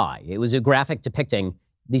abject lie. It was a graphic depicting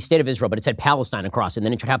the state of Israel, but it said Palestine across, and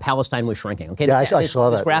then it showed how Palestine was shrinking. Okay, I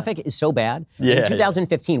saw that. This graphic is so bad. In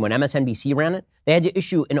 2015, when MSNBC ran it, they had to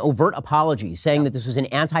issue an overt apology saying that this was an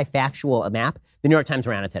anti-factual map. The New York Times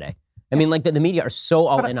ran it today. I mean, the media are so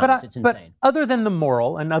all in on this. It's insane. But other than the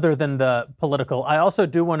moral and other than the political, I also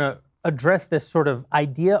do want to address this sort of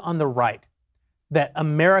idea on the right that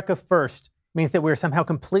America first means that we're somehow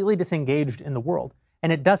completely disengaged in the world.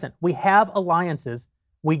 And it doesn't. We have alliances.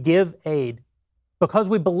 We give aid because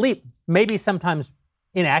we believe, maybe sometimes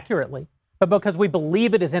inaccurately, but because we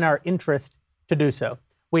believe it is in our interest to do so.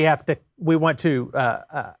 We want to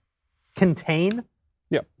contain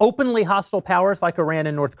openly hostile powers like Iran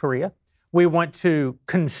and North Korea. We want to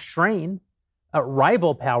constrain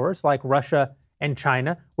rival powers like Russia and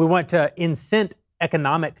China. We want to incent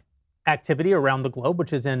economic activity around the globe,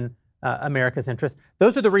 which is in America's interest.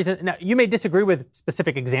 Those are the reasons. Now, you may disagree with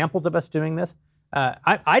specific examples of us doing this.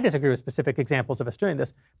 I disagree with specific examples of us doing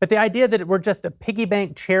this. But the idea that we're just a piggy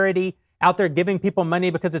bank charity out there giving people money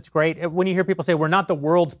because it's great. When you hear people say we're not the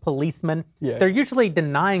world's policemen, they're usually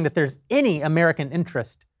denying that there's any American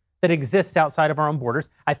interest that exists outside of our own borders.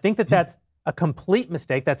 I think that that's a complete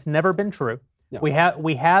mistake. That's never been true. Yeah.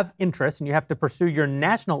 We have interests, and you have to pursue your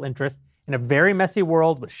national interest in a very messy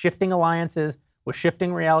world with shifting alliances, with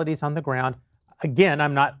shifting realities on the ground. Again,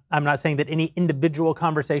 I'm not saying that any individual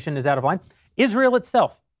conversation is out of line. Israel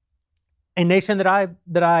itself, a nation that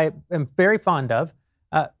I am very fond of,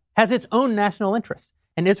 has its own national interests.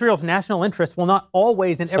 And Israel's national interests will not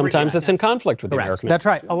always in every Sometimes it's in conflict with the Correct. American That's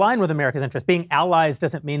right. Align with America's interests. Being allies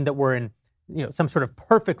doesn't mean that we're in some sort of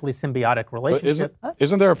perfectly symbiotic relationship.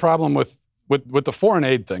 Isn't there a problem with the foreign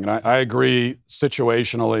aid thing? And I agree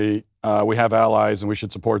situationally, we have allies and we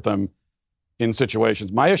should support them in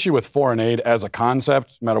situations. My issue with foreign aid as a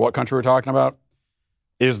concept, no matter what country we're talking about,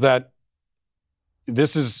 is that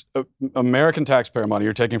this is American taxpayer money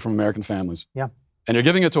you're taking from American families. Yeah. And you're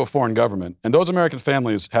giving it to a foreign government. And those American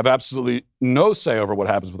families have absolutely no say over what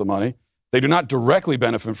happens with the money. They do not directly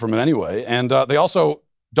benefit from it anyway. And they also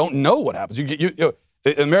don't know what happens. An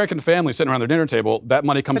American family sitting around their dinner table, that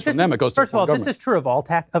money comes from them. It goes to the foreign government. This is true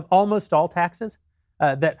of almost all taxes,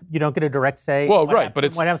 that you don't get a direct say but what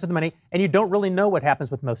happens with the money, and you don't really know what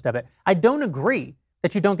happens with most of it. I don't agree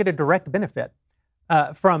that you don't get a direct benefit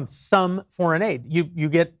from some foreign aid.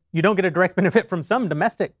 You don't get a direct benefit from some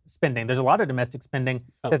domestic spending. There's a lot of domestic spending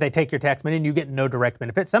that they take your tax money and you get no direct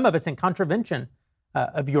benefit. Some of it's in contravention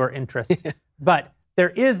of your interests. But there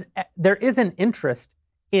is an interest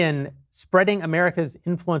in spreading America's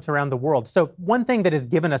influence around the world. So one thing that has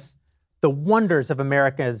given us the wonders of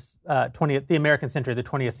America's the American century, the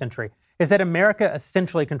 20th century, is that America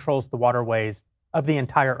essentially controls the waterways of the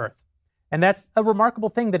entire earth. And that's a remarkable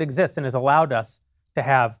thing that exists and has allowed us to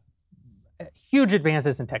have huge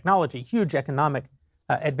advances in technology, huge economic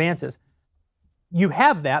advances. You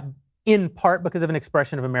have that in part because of an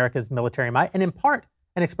expression of America's military might, and in part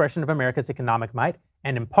an expression of America's economic might,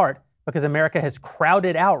 and in part because America has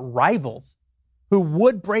crowded out rivals who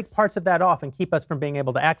would break parts of that off and keep us from being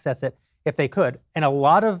able to access it if they could. And a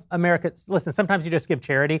lot of Americans, listen, sometimes you just give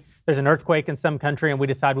charity. There's an earthquake in some country and we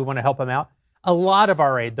decide we want to help them out. A lot of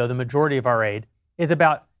our aid, though, the majority of our aid, is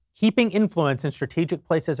about keeping influence in strategic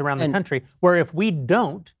places around the country, where if we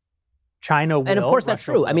don't, China will. And of course that's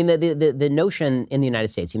Russia true. will. I mean, the notion in the United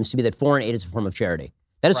States seems to be that foreign aid is a form of charity.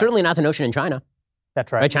 That is certainly not the notion in China.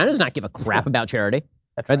 That's right. Right? China does not give a crap about charity.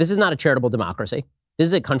 That's Right? right. This is not a charitable democracy. This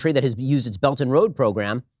is a country that has used its Belt and Road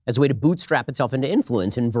program as a way to bootstrap itself into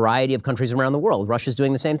influence in a variety of countries around the world. Russia's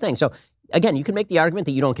doing the same thing. So again, you can make the argument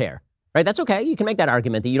that you don't care. Right? That's okay. You can make that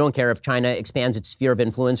argument that you don't care if China expands its sphere of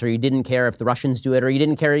influence, or you didn't care if the Russians do it, or you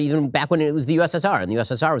didn't care even back when it was the USSR, and the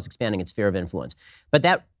USSR was expanding its sphere of influence. But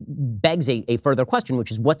that begs a further question,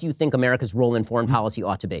 which is, what do you think America's role in foreign policy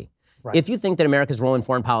ought to be? Right. If you think that America's role in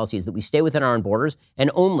foreign policy is that we stay within our own borders,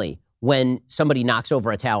 and only when somebody knocks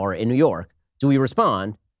over a tower in New York do we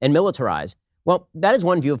respond and militarize, well, that is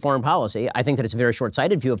one view of foreign policy. I think that it's a very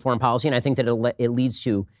short-sighted view of foreign policy, and I think that it leads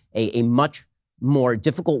to a much more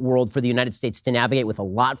difficult world for the United States to navigate, with a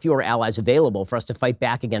lot fewer allies available for us to fight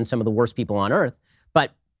back against some of the worst people on earth.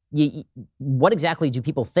 But what exactly do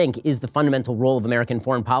people think is the fundamental role of American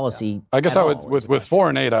foreign policy? I guess I would, with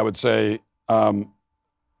foreign aid, I would say,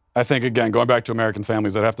 I think, again, going back to American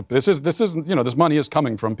families that have to, this money is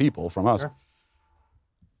coming from people, from us. Sure.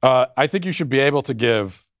 I think you should be able to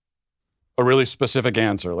give a really specific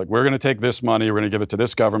answer. Like, we're going to take this money, we're going to give it to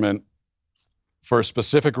this government for a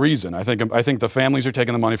specific reason. I think the families who are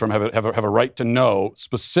taking the money from have a right to know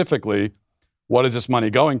specifically what is this money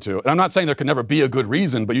going to. And I'm not saying there can never be a good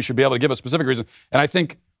reason, but you should be able to give a specific reason. And I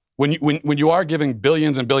think when you are giving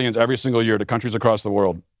billions and billions every single year to countries across the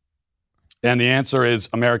world, and the answer is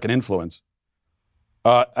American influence,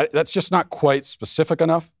 that's just not quite specific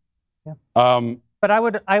enough. Yeah. But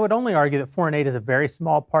I would only argue that foreign aid is a very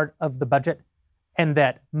small part of the budget, and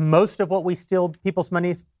that most of what we steal people's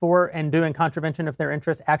monies for and do in contravention of their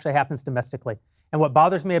interests actually happens domestically. And what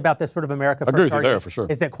bothers me about this sort of America I agree with First you there, argument for sure.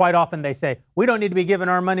 is that quite often they say, we don't need to be giving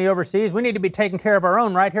our money overseas. We need to be taking care of our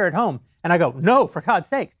own right here at home. And I go, no, for God's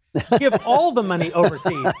sakes, give all the money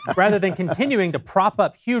overseas rather than continuing to prop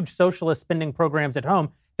up huge socialist spending programs at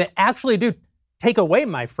home that actually do take away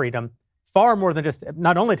my freedom, far more than just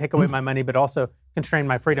not only take away my money, but also constrain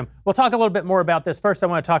my freedom. We'll talk a little bit more about this. First, I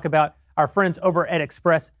want to talk about our friends over at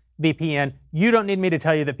ExpressVPN. You don't need me to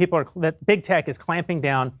tell you that big tech is clamping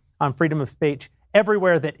down on freedom of speech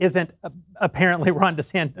everywhere that isn't apparently governed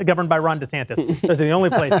by Ron DeSantis. Those are the only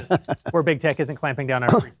places where big tech isn't clamping down on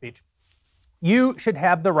free speech. You should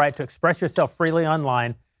have the right to express yourself freely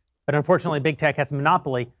online, but unfortunately, big tech has a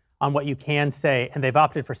monopoly on what you can say, and they've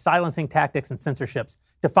opted for silencing tactics and censorships.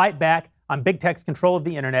 To fight back on big tech's control of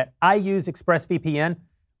the internet, I use ExpressVPN.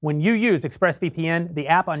 When you use ExpressVPN, the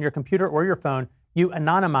app on your computer or your phone, you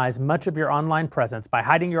anonymize much of your online presence by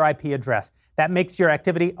hiding your IP address. That makes your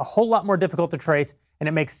activity a whole lot more difficult to trace, and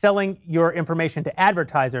it makes selling your information to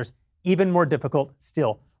advertisers even more difficult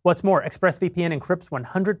still. What's more, ExpressVPN encrypts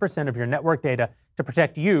 100% of your network data to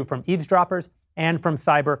protect you from eavesdroppers and from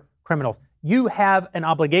cyber criminals. You have an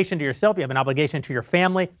obligation to yourself, you have an obligation to your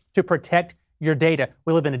family to protect your data.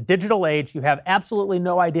 We live in a digital age. You have absolutely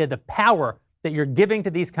no idea the power that you're giving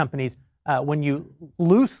to these companies when you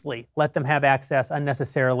loosely let them have access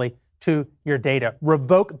unnecessarily to your data.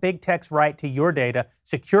 Revoke big tech's right to your data.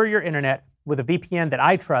 Secure your internet with a VPN that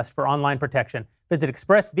I trust for online protection. Visit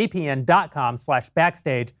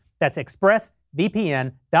expressvpn.com/backstage. That's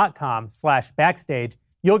expressvpn.com/backstage.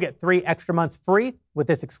 You'll get 3 extra months free with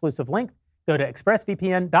this exclusive link. Go to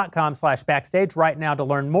expressvpn.com/backstage right now to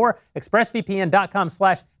learn more.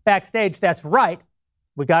 expressvpn.com/backstage. That's right.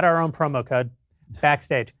 We got our own promo code,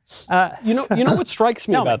 Backstage. You know what strikes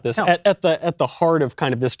me about this? At the heart of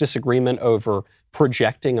kind of this disagreement over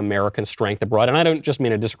projecting American strength abroad, and I don't just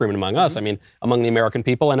mean a disagreement among us, I mean among the American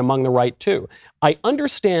people and among the right too. I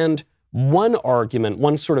understand one argument,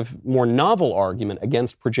 one sort of more novel argument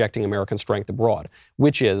against projecting American strength abroad,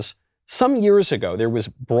 which is some years ago there was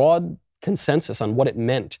broad consensus on what it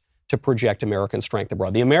meant to project American strength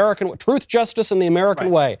abroad. The American truth, justice, and the American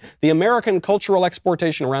way. The American cultural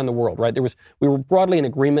exportation around the world, right? We were broadly in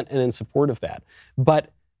agreement and in support of that.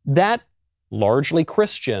 But that largely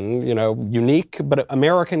Christian, unique but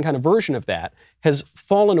American kind of version of that has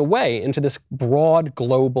fallen away into this broad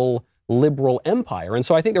global liberal empire. And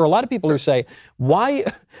so I think there are a lot of people who say,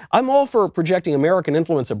 I'm all for projecting American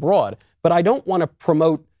influence abroad, but I don't want to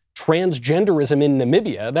promote transgenderism in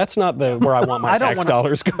Namibia. That's not where I want my tax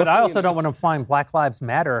dollars going. But I also don't want them flying Black Lives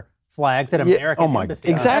Matter flags at American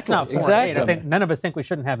embassies. Exactly. That's not foreign aid. I think none of us think we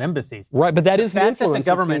shouldn't have embassies. Right, but that is the influence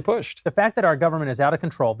that's being pushed. The fact that our government is out of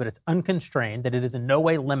control, that it's unconstrained, that it is in no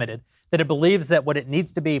way limited, that it believes that what it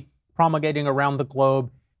needs to be promulgating around the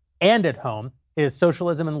globe and at home is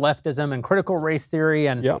socialism and leftism and critical race theory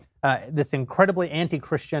and this incredibly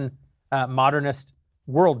anti-Christian modernist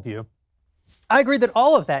worldview. I agree that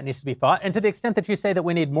all of that needs to be fought. And to the extent that you say that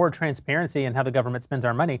we need more transparency in how the government spends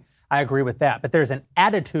our money, I agree with that. But there's an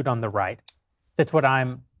attitude on the right that's what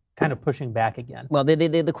I'm kind of pushing back again? Well,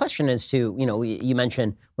 the question is to, you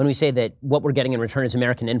mentioned when we say that what we're getting in return is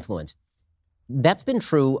American influence. That's been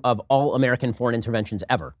true of all American foreign interventions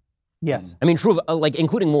ever. Yes. I mean, true of,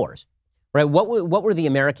 including wars, right? What were the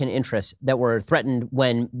American interests that were threatened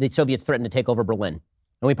when the Soviets threatened to take over Berlin?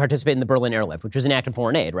 And we participated in the Berlin airlift, which was an act of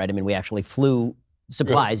foreign aid, right? I mean, we actually flew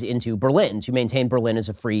supplies into Berlin to maintain Berlin as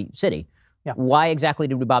a free city. Yeah. Why exactly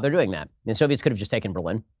did we bother doing that? The Soviets could have just taken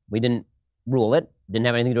Berlin. We didn't rule it. Didn't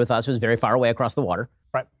have anything to do with us. It was very far away across the water.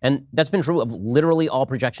 Right. And that's been true of literally all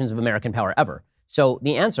projections of American power ever. So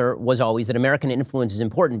the answer was always that American influence is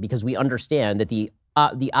important because we understand that the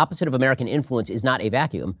opposite of American influence is not a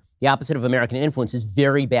vacuum. The opposite of American influence is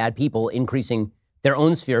very bad people increasing their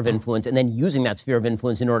own sphere of influence and then using that sphere of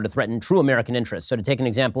influence in order to threaten true American interests. So to take an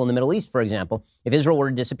example in the Middle East, for example, if Israel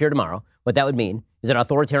were to disappear tomorrow, what that would mean is that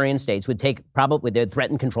authoritarian states would they'd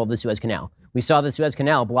threaten control of the Suez Canal. We saw the Suez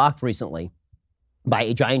Canal blocked recently by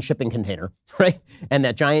a giant shipping container, right? And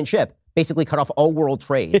that giant ship basically cut off all world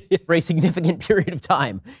trade for a significant period of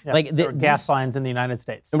time. Yeah, there were gas lines in the United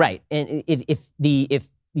States. Right. And if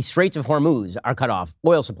the Straits of Hormuz are cut off,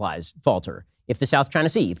 oil supplies falter. If the South China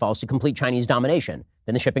Sea falls to complete Chinese domination,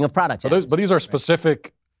 then the shipping of products. But these are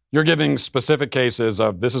specific. You're giving specific cases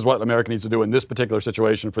of this is what America needs to do in this particular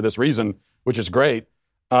situation for this reason, which is great.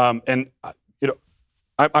 I'm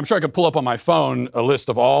sure I could pull up on my phone a list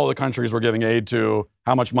of all the countries we're giving aid to,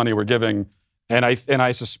 how much money we're giving, and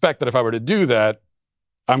I suspect that if I were to do that,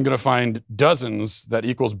 I'm going to find dozens that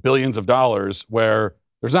equals billions of dollars where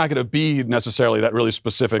there's not going to be necessarily that really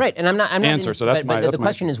specific I'm not answer. So that's the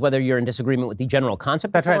question is whether you're in disagreement with the general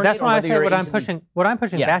concept. That's of right. That's foreign why I aid, or say whether what I'm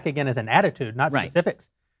pushing Yeah. back again is an attitude, not Right.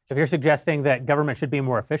 specifics. If you're suggesting that government should be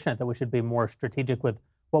more efficient, that we should be more strategic with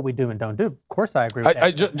what we do and don't do, of course I agree with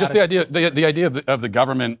that. Just the idea of the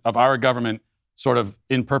government, of our government, sort of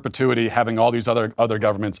in perpetuity having all these other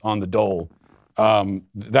governments on the dole.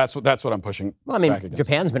 That's what I'm pushing. Well, I mean, back against.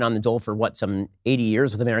 Japan's been on the dole for some 80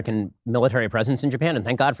 years with American military presence in Japan, and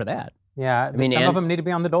thank God for that. Yeah, mean, some and- of them need to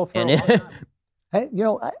be on the dole for a And long time. Hey,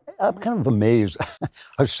 I'm kind of amazed.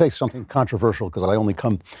 I say something controversial because I only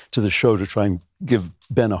come to the show to try and give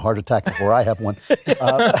Ben a heart attack before I have one.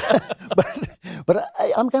 But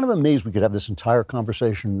I'm kind of amazed we could have this entire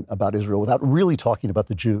conversation about Israel without really talking about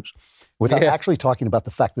the Jews, without actually talking about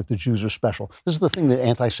the fact that the Jews are special. This is the thing that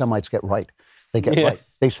anti-Semites get right. They get right.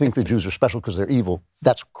 They think the Jews are special because they're evil.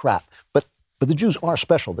 That's crap. But the Jews are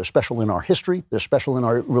special. They're special in our history. They're special in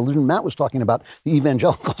our religion. Matt was talking about the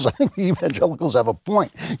evangelicals. I think the evangelicals have a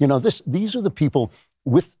point. These are the people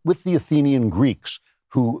with the Athenian Greeks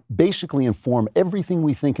who basically inform everything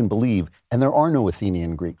we think and believe, and there are no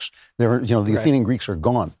Athenian Greeks. The Athenian Greeks are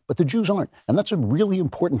gone, but the Jews aren't, and that's a really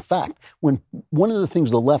important fact. When one of the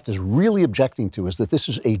things the left is really objecting to is that this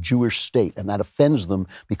is a Jewish state, and that offends them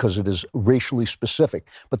because it is racially specific.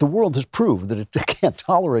 But the world has proved that it can't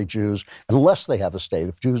tolerate Jews unless they have a state.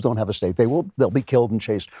 If Jews don't have a state, they'll be killed and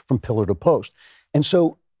chased from pillar to post. And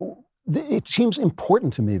so it seems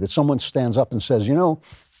important to me that someone stands up and says,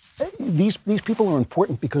 these people are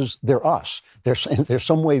important because they're us. They're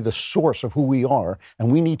some way the source of who we are,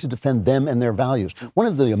 and we need to defend them and their values. One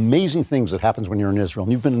of the amazing things that happens when you're in Israel,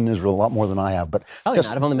 and you've been in Israel a lot more than I have, but Not.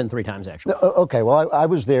 I've only been 3 times, actually. Okay, well, I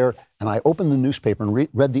was there, and I opened the newspaper and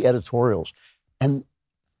read the editorials, and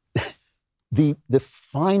the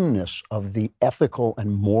fineness of the ethical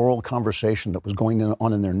and moral conversation that was going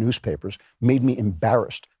on in their newspapers made me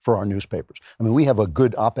embarrassed for our newspapers. I mean, we have a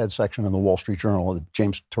good op-ed section in the Wall Street Journal that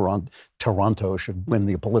James Taranto should win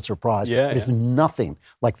the Pulitzer Prize. It's nothing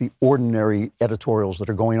like the ordinary editorials that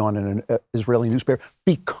are going on in an Israeli newspaper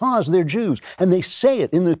because they're Jews. And they say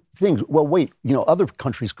it in the things. Well, wait, other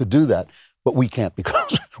countries could do that, but we can't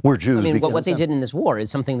because we're Jews. I mean, what they did in this war is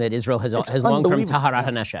something that Israel has long-term taharat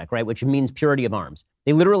haneshek, right, which means purity of arms.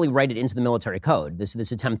 They literally write it into the military code,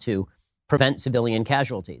 this attempt to prevent civilian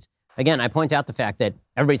casualties. Again, I point out the fact that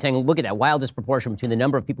everybody's saying, look at that wild disproportion between the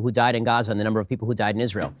number of people who died in Gaza and the number of people who died in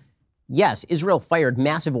Israel. Yes, Israel fired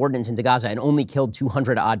massive ordnance into Gaza and only killed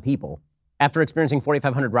 200-odd people after experiencing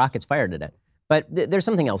 4,500 rockets fired at it. But there's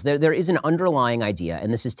something else. There is an underlying idea,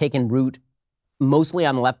 and this has taken root mostly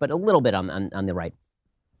on the left, but a little bit on the right.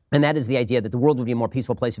 And that is the idea that the world would be a more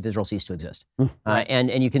peaceful place if Israel ceased to exist.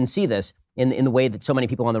 And you can see this in the way that so many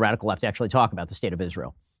people on the radical left actually talk about the state of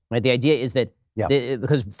Israel. Right? The idea is that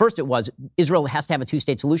because first it was Israel has to have a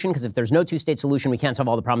 2-state solution because if there's no 2-state solution, we can't solve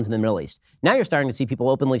all the problems in the Middle East. Now you're starting to see people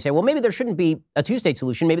openly say, well, maybe there shouldn't be a 2-state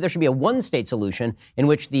solution. Maybe there should be a 1-state solution in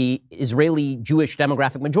which the Israeli Jewish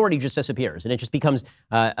demographic majority just disappears and it just becomes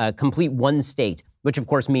a complete 1 state, which of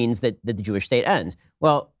course means that the Jewish state ends.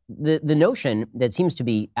 Well, the notion that seems to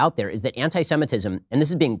be out there is that anti-Semitism, and this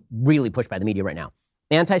is being really pushed by the media right now,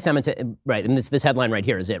 anti-Semitism, right, and this headline right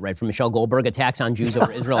here is it, right, from Michelle Goldberg, attacks on Jews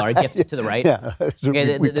over Israel are a gift to the right. Yeah,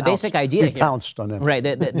 the basic idea we here, pounced on them. right,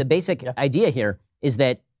 the basic idea here is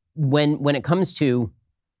that when it comes to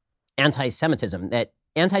anti-Semitism, that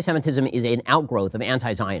anti-Semitism is an outgrowth of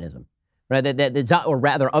anti-Zionism. Right, or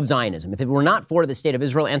rather of Zionism. If it were not for the state of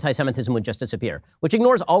Israel, anti-Semitism would just disappear, which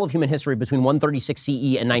ignores all of human history between 136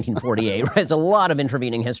 CE and 1948. Right? It's a lot of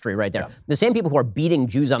intervening history right there. Yeah. The same people who are beating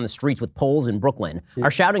Jews on the streets with poles in Brooklyn are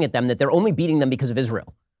shouting at them that they're only beating them because of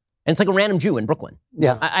Israel. And it's like a random Jew in Brooklyn.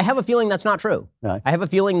 Yeah. I have a feeling that's not true. Right. I have a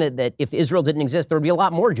feeling that if Israel didn't exist, there would be a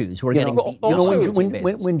lot more Jews who are getting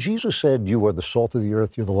beaten. When Jesus said, "You are the salt of the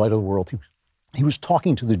earth, you're the light of the world," he was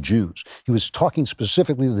talking to the Jews. He was talking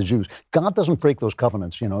specifically to the Jews. God doesn't break those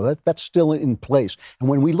covenants, that's still in place. And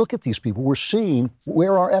when we look at these people, we're seeing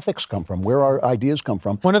where our ethics come from, where our ideas come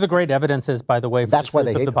from. One of the great evidences, by the way, for That's the why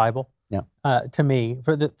truth they of the hate Bible, to me,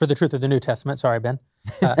 for the truth of the New Testament, sorry, Ben,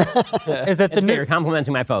 is that you're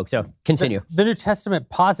complimenting my folks, so continue. The New Testament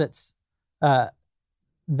posits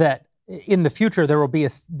that in the future there will be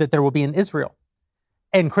an Israel.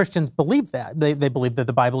 And Christians believe that. They believe that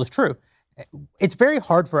the Bible is true. It's very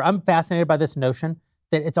hard I'm fascinated by this notion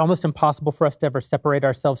that it's almost impossible for us to ever separate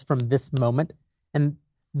ourselves from this moment. And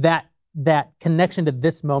that connection to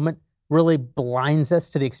this moment really blinds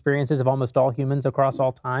us to the experiences of almost all humans across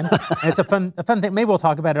all time. And it's a fun thing. Maybe we'll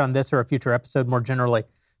talk about it on this or a future episode more generally.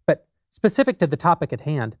 But specific to the topic at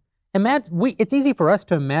hand, it's easy for us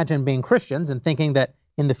to imagine being Christians and thinking that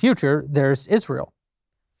in the future there's Israel.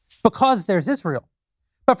 Because there's Israel.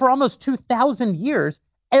 But for almost 2,000 years,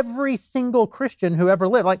 every single Christian who ever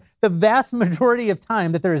lived, like the vast majority of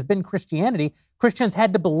time that there has been Christianity, Christians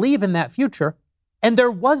had to believe in that future, and there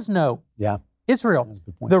was no Israel. That's a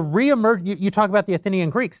good point. The you talk about the Athenian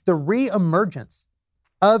Greeks, the reemergence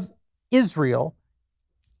of Israel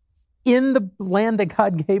in the land that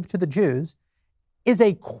God gave to the Jews is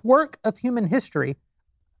a quirk of human history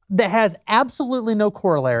that has absolutely no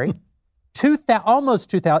corollary.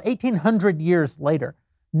 1,800 years later,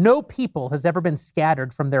 no people has ever been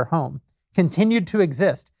scattered from their home, continued to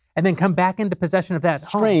exist, and then come back into possession of that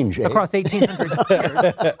home across 1,800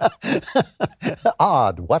 years.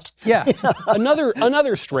 Odd, what? Yeah.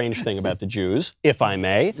 Another strange thing about the Jews, if I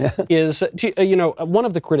may, is, one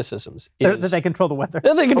of the criticisms is... that they control the weather.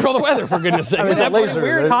 That they control the weather, for goodness sake.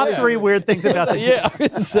 Top three weird things about the Jews. Yeah,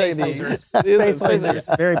 space lasers.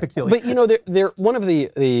 Very peculiar. But, one of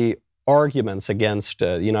the arguments against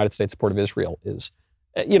the United States support of Israel is...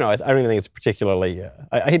 I don't even think it's particularly,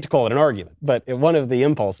 I hate to call it an argument, but one of the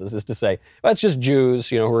impulses is to say, well, it's just Jews,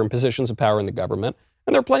 who are in positions of power in the government.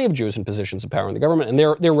 And there are plenty of Jews in positions of power in the government, and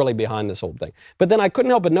they're really behind this whole thing. But then I couldn't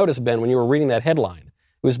help but notice, Ben, when you were reading that headline,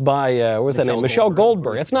 it was by, what was that name? Michelle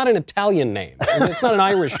Goldberg. It's not an Italian name. It's not an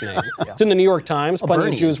Irish name. It's in the New York Times. Plenty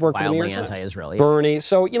Bernie of Jews work for the New York Times. Anti-Israel. Yeah. Bernie.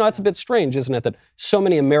 So, it's a bit strange, isn't it, that so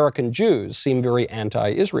many American Jews seem very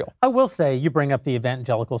anti-Israel. I will say, you bring up the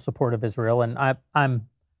evangelical support of Israel, and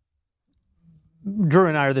Drew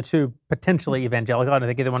and I are the two potentially evangelical. I don't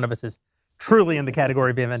think either one of us is truly in the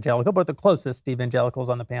category of evangelical, but the closest evangelicals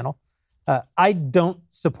on the panel. I don't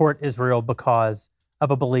support Israel because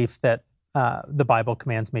of a belief that the Bible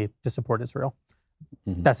commands me to support Israel.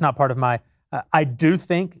 Mm-hmm. That's not part of my... I do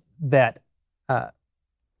think that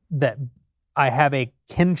that I have a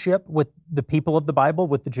kinship with the people of the Bible,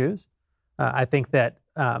 with the Jews. I think that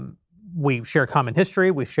we share common history,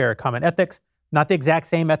 we share common ethics, not the exact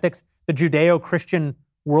same ethics. The Judeo-Christian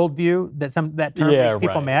worldview, that term makes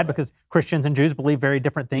people mad because Christians and Jews believe very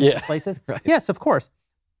different things in places. Right. Yes, of course.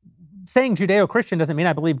 Saying Judeo-Christian doesn't mean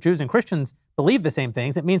I believe Jews and Christians believe the same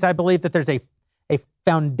things. It means I believe that there's a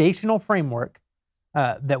foundational framework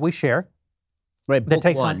that we share. Right,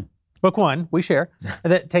 Book one, we share,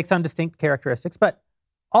 that takes on distinct characteristics. But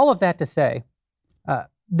all of that to say,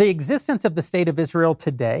 the existence of the state of Israel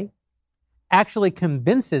today actually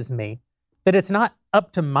convinces me that it's not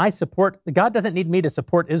up to my support. God doesn't need me to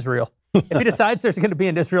support Israel. If he decides there's going to be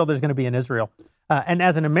an Israel, there's going to be an Israel. And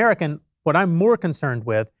as an American, what I'm more concerned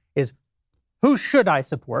with is who should I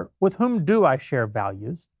support? With whom do I share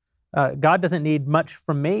values? God doesn't need much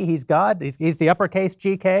from me. He's God. He's the uppercase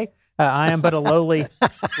GK. I am but a lowly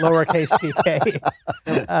lowercase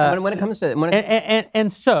GK. When it comes to...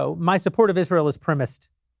 And so my support of Israel is premised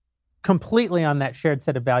completely on that shared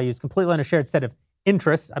set of values, completely on a shared set of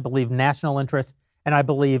interests. I believe national interests, and I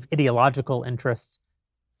believe ideological interests.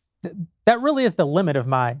 That really is the limit of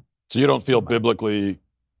my... So you don't feel biblically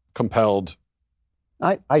compelled?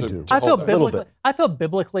 I do. I feel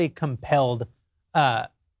biblically compelled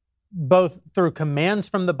both through commands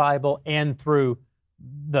from the Bible and through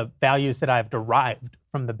the values that I've derived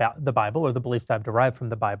from the Bible, or the beliefs that I've derived from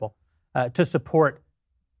the Bible, to support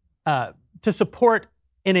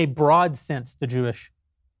in a broad sense the Jewish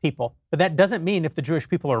people. But that doesn't mean if the Jewish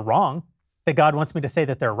people are wrong, that God wants me to say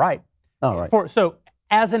that they're right. All right. So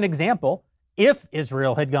as an example, if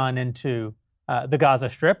Israel had gone into the Gaza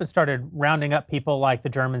Strip and started rounding up people like the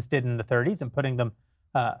Germans did in the 30s and putting them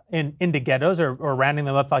into ghettos, or rounding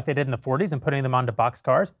them up like they did in the 40s and putting them onto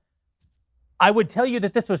boxcars, I would tell you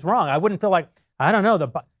that this was wrong. I wouldn't feel like, I don't know,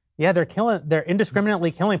 they're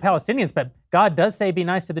indiscriminately killing Palestinians, but God does say be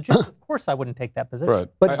nice to the Jews. Of course I wouldn't take that position. Right.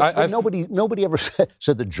 But nobody ever said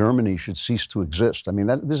that Germany should cease to exist. I mean,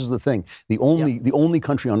 this is the thing. The only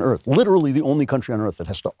country on earth, literally the only country on earth that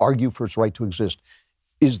has to argue for its right to exist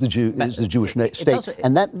is the Jewish state, also,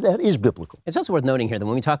 and that is biblical. It's also worth noting here that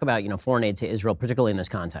when we talk about foreign aid to Israel, particularly in this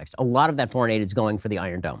context, a lot of that foreign aid is going for the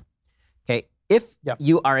Iron Dome. Okay, if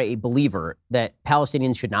you are a believer that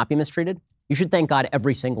Palestinians should not be mistreated, you should thank God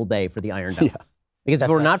every single day for the Iron Dome. Yeah. Because if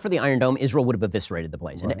it were not for the Iron Dome, Israel would have eviscerated the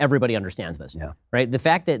place, and everybody understands this. Yeah. Right? The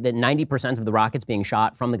fact that 90% of the rockets being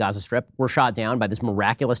shot from the Gaza Strip were shot down by this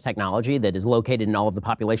miraculous technology that is located in all of the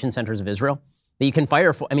population centers of Israel, that you can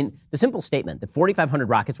fire for, the simple statement that 4,500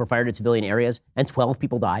 rockets were fired at civilian areas and 12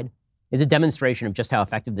 people died is a demonstration of just how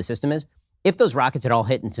effective the system is. If those rockets had all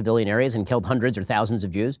hit in civilian areas and killed hundreds or thousands of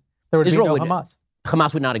Jews, Israel would Hamas.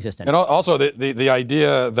 Hamas would not exist anymore. And also the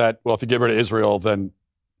idea that, well, if you get rid of Israel, then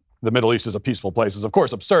the Middle East is a peaceful place is, of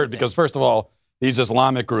course, absurd because, first of all, these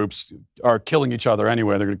Islamic groups are killing each other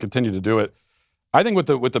anyway. They're going to continue to do it. I think with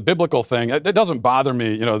the biblical thing, it doesn't bother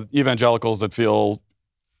me, evangelicals that feel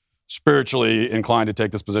spiritually inclined to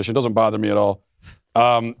take this position. It doesn't bother me at all.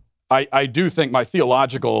 I do think my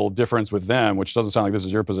theological difference with them, which doesn't sound like this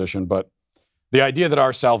is your position, but the idea that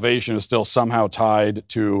our salvation is still somehow tied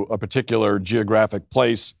to a particular geographic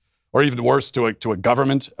place, or even worse, to a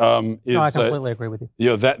government, is. No, I completely agree with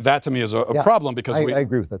you. That to me is a problem because I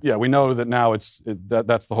agree with that. Yeah, we know that now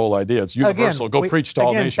that's the whole idea. It's universal. Go preach to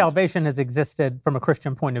all nations. Salvation has existed from a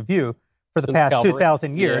Christian point of view for the past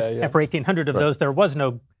 2,000 years, and for 1,800 of those, there was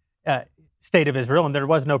no state of Israel, and there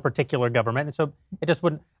was no particular government, and so it just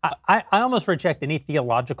wouldn't. I almost reject any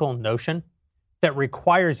theological notion that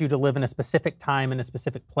requires you to live in a specific time in a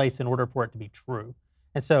specific place in order for it to be true.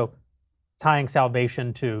 And so tying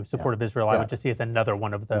salvation to support of Israel, I would just see as another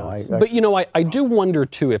one of those. But I do wonder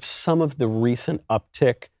too if some of the recent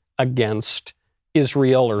uptick against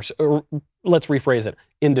Israel, or let's rephrase it,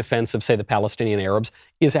 in defense of, say, the Palestinian Arabs,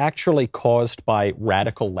 is actually caused by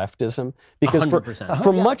radical leftism. Because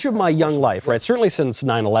for much of my young life, right, certainly since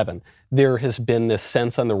 9/11, there has been this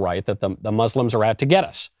sense on the right that the Muslims are out to get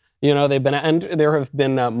us. And there have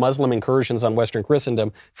been Muslim incursions on Western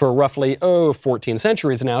Christendom for roughly, 14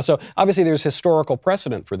 centuries now. So obviously there's historical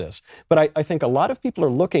precedent for this. But I think a lot of people are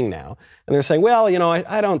looking now and they're saying, well,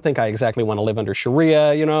 I don't think I exactly want to live under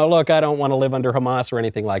Sharia. Look, I don't want to live under Hamas or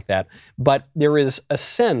anything like that. But there is a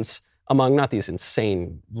sense among not these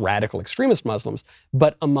insane radical extremist Muslims,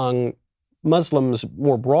 but among Muslims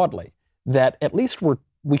more broadly, that at least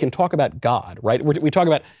we can talk about God, right? We talk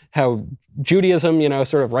about how Judaism,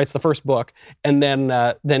 sort of writes the first book, and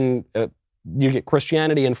then you get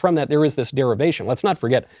Christianity, and from that there is this derivation. Let's not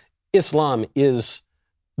forget, Islam is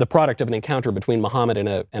the product of an encounter between Muhammad and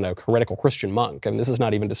a heretical Christian monk. This is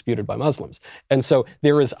not even disputed by Muslims. And so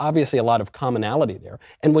there is obviously a lot of commonality there.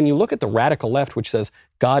 And when you look at the radical left, which says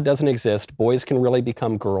God doesn't exist, boys can really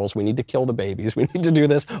become girls, we need to kill the babies, we need to do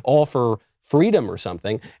this all for freedom or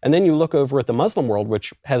something. And then you look over at the Muslim world,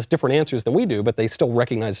 which has different answers than we do, but they still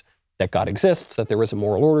recognize that God exists, that there is a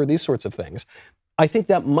moral order, these sorts of things. I think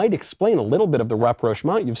that might explain a little bit of the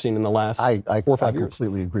rapprochement you've seen in the last 4 or 5 years. I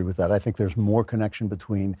completely agree with that. I think there's more connection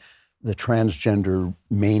between the transgender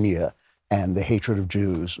mania and the hatred of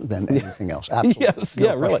Jews than anything else. Absolutely. Yes,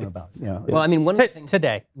 no really. About it. Well, one of the things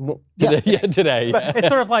today. Today. But it's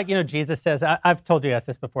sort of like, Jesus says, I've told you guys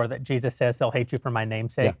this before, that Jesus says they'll hate you for my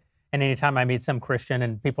name's sake. Yeah. And anytime I meet some Christian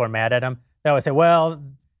and people are mad at him, they always say, well,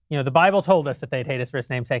 the Bible told us that they'd hate us for his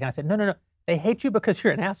name's sake. And I said, no. They hate you because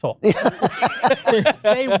you're an asshole.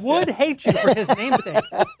 They would hate you for his name's sake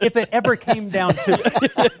if it ever came down to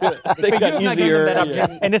it. They got easier.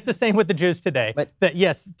 And it's the same with the Jews today. But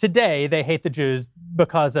yes, today they hate the Jews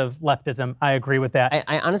because of leftism. I agree with that.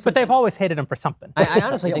 I honestly, but they've always hated them for something. I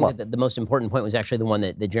honestly think that the most important point was actually the one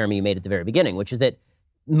that Jeremy made at the very beginning, which is that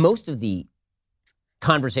most of the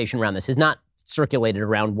conversation around this is not circulated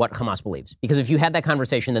around what Hamas believes. Because if you had that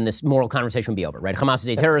conversation, then this moral conversation would be over, right? Hamas is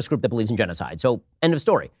a terrorist group that believes in genocide. So, end of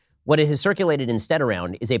story. What it has circulated instead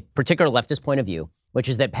around is a particular leftist point of view, which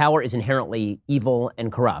is that power is inherently evil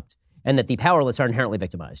and corrupt, and that the powerless are inherently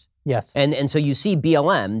victimized. Yes. And so you see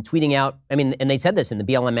BLM tweeting out, and they said this in the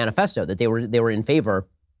BLM manifesto, that they were in favor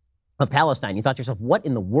of Palestine. You thought to yourself, what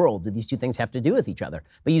in the world do these two things have to do with each other?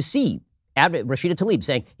 But you see Rashida Tlaib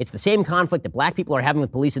saying it's the same conflict that black people are having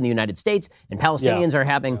with police in the United States and Palestinians are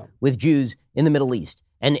having with Jews in the Middle East.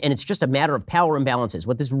 And it's just a matter of power imbalances.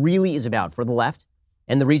 What this really is about for the left,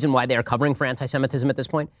 and the reason why they are covering for anti-Semitism at this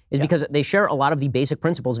point, is because they share a lot of the basic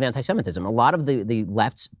principles of anti-Semitism. A lot of the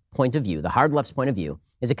left's point of view, the hard left's point of view,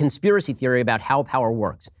 is a conspiracy theory about how power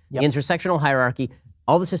works. The intersectional hierarchy,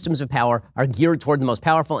 all the systems of power are geared toward the most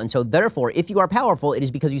powerful. And so therefore, if you are powerful, it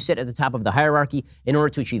is because you sit at the top of the hierarchy. In order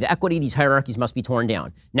to achieve equity, these hierarchies must be torn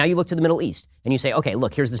down. Now you look to the Middle East and you say, okay,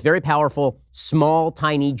 look, here's this very powerful, small,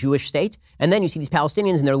 tiny Jewish state. And then you see these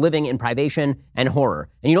Palestinians and they're living in privation and horror.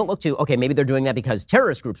 And you don't look to, okay, maybe they're doing that because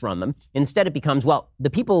terrorist groups run them. Instead, it becomes, well, the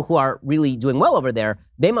people who are really doing well over there,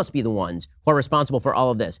 they must be the ones who are responsible for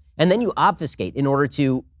all of this. And then you obfuscate in order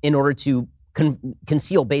to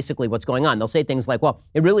conceal basically what's going on. They'll say things like, well,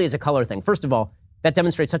 it really is a color thing. First of all, that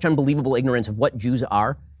demonstrates such unbelievable ignorance of what Jews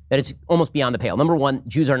are that it's almost beyond the pale. Number one,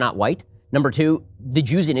 Jews are not white. Number two, the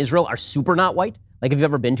Jews in Israel are super not white. Like if you've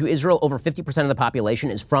ever been to Israel, over 50% of the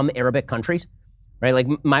population is from Arabic countries, right? Like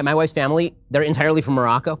my wife's family, they're entirely from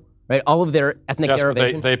Morocco, right? All of their ethnic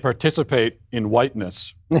derivation. They participate in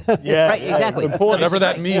whiteness. Right, exactly. Whatever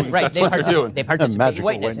that means, right, that's what they're doing. They participate in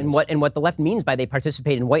whiteness. And what the left means by they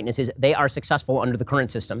participate in whiteness is they are successful under the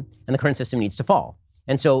current system, and the current system needs to fall.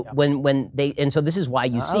 And so so this is why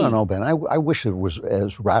you see. I don't know, Ben. I wish it was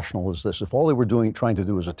as rational as this. If all they were trying to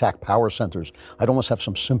do is attack power centers, I'd almost have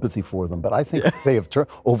some sympathy for them. But I think they have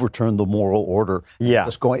overturned the moral order. They're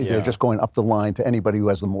just going up the line to anybody who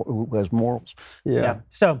has morals.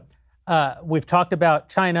 So. We've talked about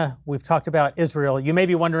China. We've talked about Israel. You may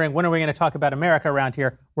be wondering, when are we going to talk about America around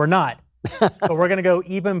here? We're not. But we're going to go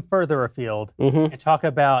even further afield and talk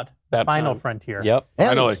about the final frontier. Yep.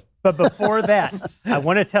 Finally. But before that, I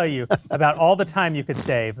want to tell you about all the time you could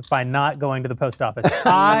save by not going to the post office.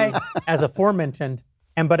 I, as aforementioned,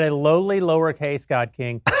 am but a lowly lowercase God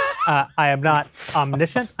King. I am not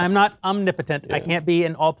omniscient. I'm not omnipotent. I can't be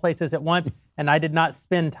in all places at once. And I did not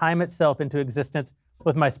spin time itself into existence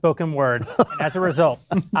with my spoken word. And as a result,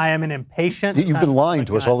 I am an impatient You've been lying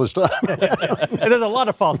to us all this time. There's a lot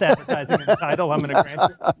of false advertising in the title, I'm going to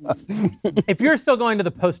grant you. If you're still going to the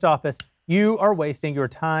post office, you are wasting your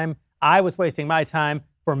time. I was wasting my time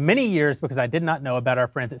for many years because I did not know about our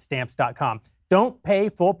friends at Stamps.com. Don't pay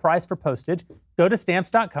full price for postage. Go to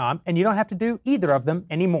Stamps.com, and you don't have to do either of them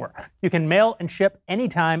anymore. You can mail and ship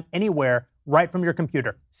anytime, anywhere, right from your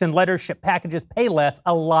computer. Send letters, ship packages, pay less,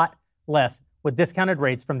 a lot less, with discounted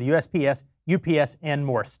rates from the USPS, UPS, and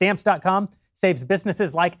more. Stamps.com saves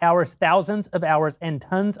businesses like ours thousands of hours and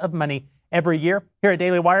tons of money every year. Here at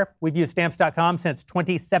Daily Wire, we've used Stamps.com since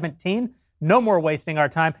 2017. No more wasting our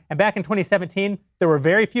time. And back in 2017, there were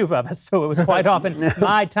very few of us, so it was quite often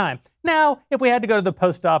my time. Now, if we had to go to the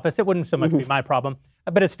post office, it wouldn't so much be my problem,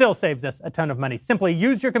 but it still saves us a ton of money. Simply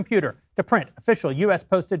use your computer to print official U.S.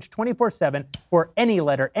 postage 24/7 for any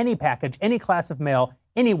letter, any package, any class of mail,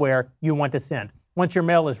 anywhere you want to send. Once your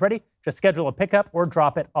mail is ready, just schedule a pickup or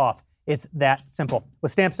drop it off. It's that simple.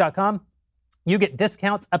 With Stamps.com, you get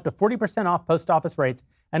discounts up to 40% off post office rates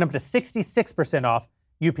and up to 66% off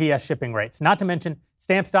UPS shipping rates. Not to mention,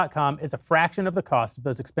 Stamps.com is a fraction of the cost of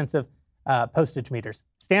those expensive postage meters.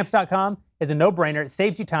 Stamps.com is a no-brainer. It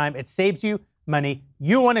saves you time. It saves you money.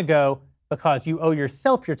 You want to go because you owe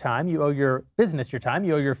yourself your time. You owe your business your time.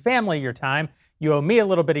 You owe your family your time. You owe me a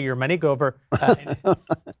little bit of your money. Go over.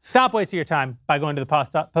 Stop wasting your time by going to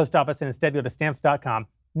the post office and instead go to Stamps.com.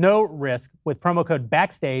 No risk. With promo code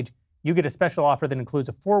Backstage, you get a special offer that includes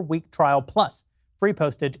a 4-week trial plus free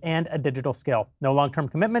postage and a digital scale. No long-term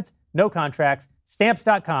commitments, no contracts.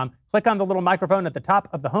 Stamps.com. Click on the little microphone at the top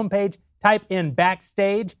of the homepage. Type in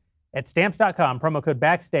Backstage at Stamps.com. Promo code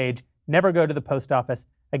Backstage. Never go to the post office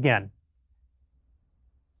again.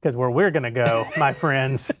 Because where we're going to go, my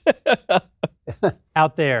friends,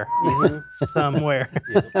 out there somewhere.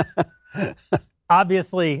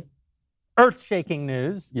 Obviously, earth-shaking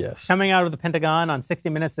news coming out of the Pentagon on 60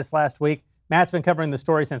 Minutes this last week. Matt's been covering the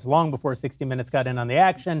story since long before 60 Minutes got in on the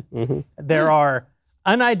action. There are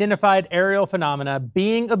unidentified aerial phenomena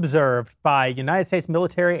being observed by United States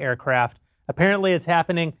military aircraft. Apparently, it's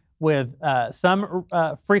happening with some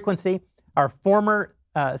frequency. Our former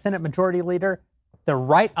Senate Majority Leader, the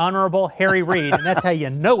Right Honorable Harry Reid, and that's how you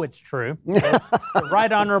know it's true. The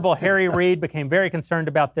Right Honorable Harry Reid became very concerned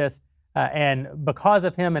about this, and because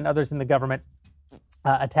of him and others in the government,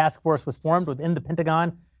 a task force was formed within the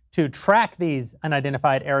Pentagon to track these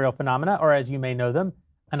unidentified aerial phenomena, or as you may know them,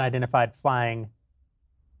 unidentified flying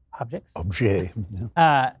objects. Objet.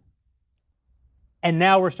 Yeah. And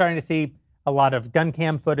now we're starting to see a lot of gun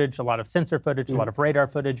cam footage, a lot of sensor footage, a lot of radar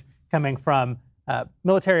footage coming from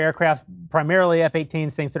military aircraft, primarily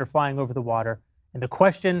F-18s, things that are flying over the water. And the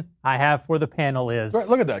question I have for the panel is,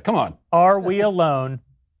 Look at that. Come on. are we alone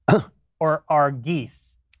or are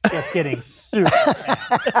geese just getting super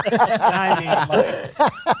fast? I mean, like,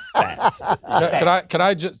 fast. Can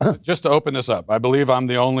I just to open this up? I believe I'm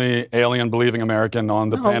the only alien-believing American on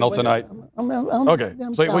the panel tonight. Okay.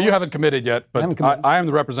 So you haven't committed yet, but I am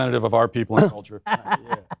the representative of our people and culture.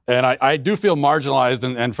 And I do feel marginalized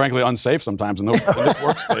and frankly unsafe sometimes in this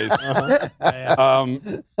workspace.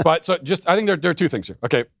 But so I think there are two things here.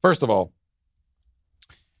 Okay, first of all,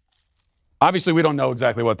 obviously we don't know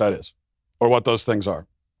exactly what that is or what those things are.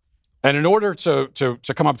 And in order to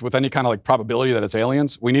come up with any kind of like probability that it's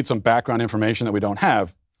aliens, we need some background information that we don't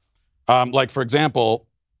have. Like, for example,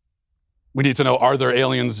 we need to know, are there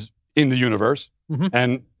aliens in the universe?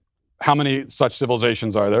 And how many such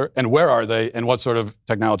civilizations are there? And where are they? And what sort of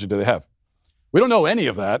technology do they have? We don't know any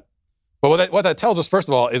of that. But what that tells us, first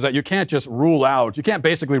of all, is that you can't just you can't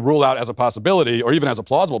basically rule out as a possibility or even as a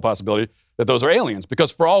plausible possibility that those are aliens. Because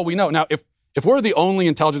for all we know, now, if we're the only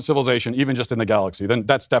intelligent civilization, even just in the galaxy, then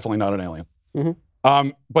that's definitely not an alien.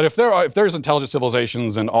 But if there's intelligent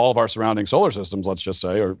civilizations in all of our surrounding solar systems, let's just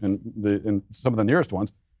say, or in some of the nearest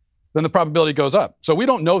ones, then the probability goes up. So we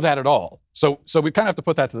don't know that at all. So we kind of have to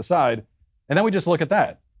put that to the side, and then we just look at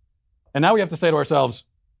that, and now we have to say to ourselves,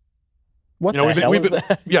 What the hell is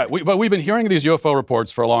that? Yeah, but we've been hearing these UFO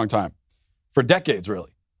reports for a long time, for decades,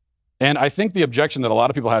 really. And I think the objection that a lot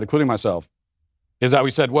of people had, including myself, is that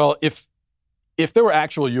we said, well, if there were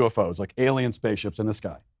actual UFOs, like alien spaceships in the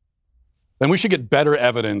sky, then we should get better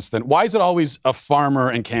evidence than, why is it always a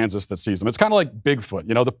farmer in Kansas that sees them? It's kind of like Bigfoot.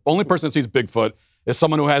 You know, the only person that sees Bigfoot is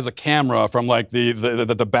someone who has a camera from like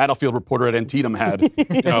the battlefield reporter at Antietam had.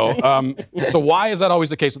 You know, so why is that always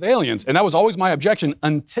the case with aliens? And that was always my objection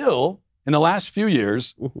until in the last few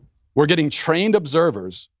years, we're getting trained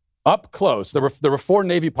observers up close. There were 4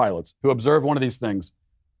 Navy pilots who observed one of these things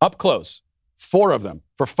up close. 4 of them.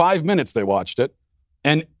 For 5 minutes, they watched it.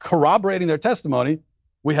 And corroborating their testimony,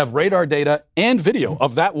 we have radar data and video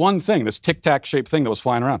of that one thing, this tic-tac shaped thing that was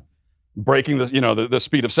flying around, breaking the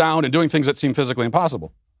speed of sound and doing things that seem physically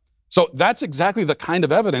impossible. So that's exactly the kind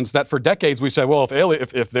of evidence that for decades we said, well,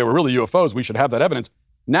 if they were really UFOs, we should have that evidence.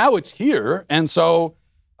 Now it's here. And so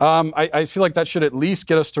I feel like that should at least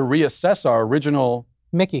get us to reassess our original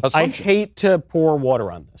Mickey, I hate to pour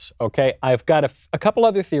water on this, okay? I've got a couple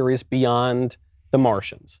other theories beyond the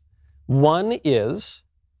Martians. One is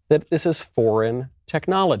that this is foreign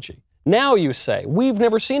technology. Now you say, we've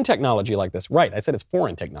never seen technology like this. Right, I said it's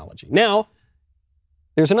foreign technology. Now,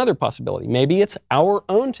 there's another possibility. Maybe it's our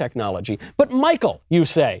own technology. But Michael, you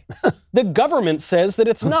say, the government says that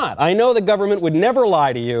it's not. I know the government would never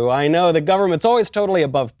lie to you. I know the government's always totally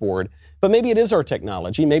above board. But maybe it is our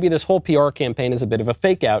technology. Maybe this whole PR campaign is a bit of a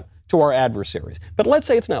fake out to our adversaries. But let's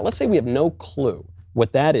say it's not. Let's say we have no clue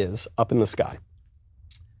what that is up in the sky.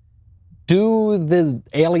 Do the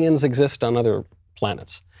aliens exist on other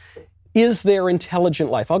planets? Is there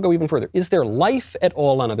intelligent life? I'll go even further. Is there life at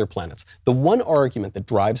all on other planets? The one argument that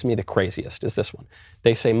drives me the craziest is this one.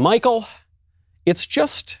 They say, Michael, it's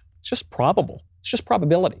just probable. It's just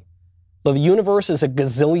probability. The universe is a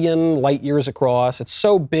gazillion light years across. It's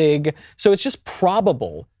so big. So it's just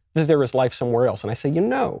probable that there is life somewhere else. And I say,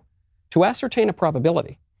 to ascertain a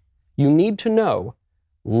probability, you need to know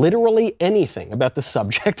literally anything about the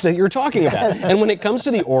subject that you're talking about. And when it comes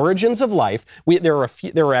to the origins of life, there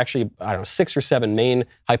are actually, 6 or 7 main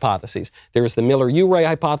hypotheses. There's the Miller-Urey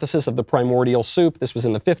hypothesis of the primordial soup. This was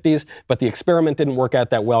in the 50s, but the experiment didn't work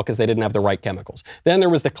out that well because they didn't have the right chemicals. Then there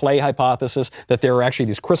was the clay hypothesis, that there are actually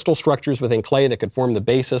these crystal structures within clay that could form the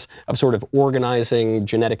basis of sort of organizing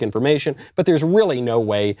genetic information, but there's really no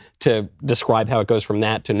way to describe how it goes from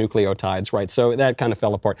that to nucleotides, right? So that kind of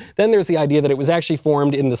fell apart. Then there's the idea that it was actually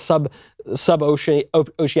formed in the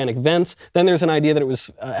sub-oceanic vents. Then there's an idea that it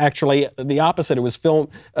was actually the opposite. It was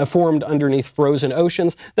formed underneath frozen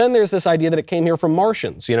oceans. Then there's this idea that it came here from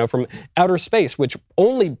Martians, from outer space, which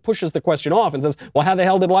only pushes the question off and says, well, how the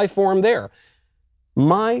hell did life form there?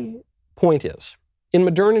 My point is, in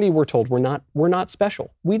modernity, we're told we're not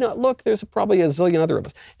special. Look, there's probably a zillion other of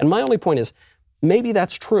us. And my only point is, maybe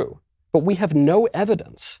that's true, but we have no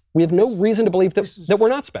evidence. We have no reason to believe that we're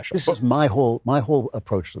not special. This is my whole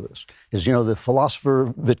approach to this. Is, the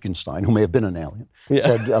philosopher Wittgenstein, who may have been an alien,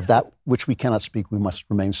 said, of that which we cannot speak, we must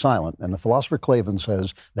remain silent. And the philosopher Clavin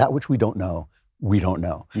says, that which we don't know, we don't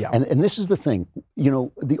know. Yeah. And this is the thing.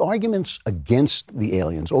 The arguments against the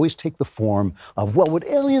aliens always take the form of, well, would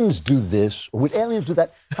aliens do this or would aliens do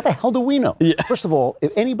that? How the hell do we know? Yeah. First of all,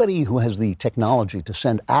 if anybody who has the technology to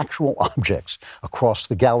send actual objects across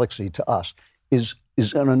the galaxy to us is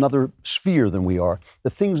in another sphere than we are. The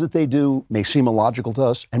things that they do may seem illogical to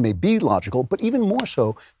us and may be logical, but even more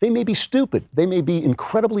so, they may be stupid. They may be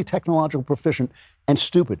incredibly technological proficient and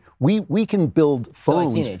stupid. We can build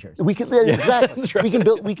phones. So like teenagers. We can exactly.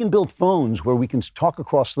 Right. We can build phones where we can talk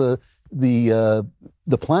across the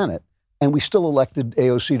planet. And we still elected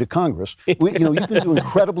AOC to Congress. You can do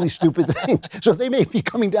incredibly stupid things. So they may be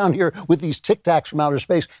coming down here with these Tic Tacs from outer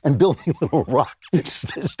space and building little rock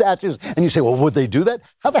statues. And you say, well, would they do that?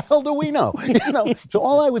 How the hell do we know? So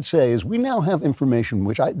all I would say is we now have information,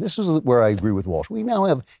 this is where I agree with Walsh. We now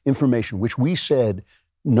have information which we said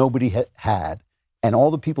nobody had. And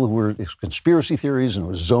all the people who were conspiracy theories and it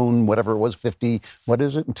was zone, whatever it was, 50, what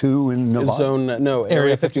is it, 2 in Nevada?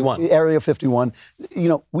 Area 51. Area 51.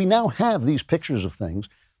 We now have these pictures of things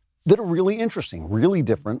that are really interesting, really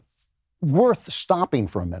different, worth stopping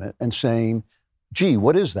for a minute and saying, gee,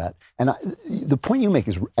 what is that? And the point you make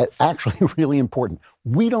is actually really important.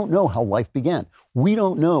 We don't know how life began. We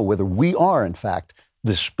don't know whether we are, in fact,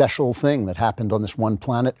 this special thing that happened on this one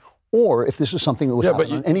planet, or if this is something that would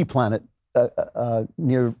happen on any planet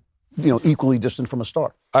near, equally distant from a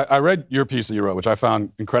star. I read your piece that you wrote, which I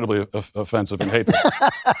found incredibly offensive and hateful,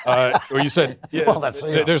 where you said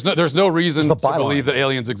there's no reason to believe that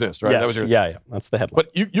aliens exist, right? Yes. That was your, yeah, that's the headline.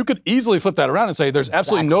 But you could easily flip that around and say there's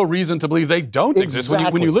absolutely no reason to believe they don't exist.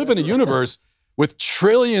 When you live in a universe with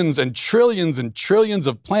trillions and trillions and trillions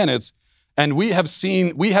of planets, and we have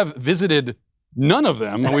visited none of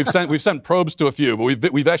them, and we've sent probes to a few,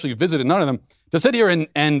 but we've actually visited none of them. To sit here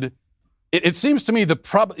and it seems to me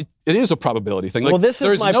it is a probability thing. Well, this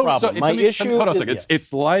is my problem. My issue. Hold on a second.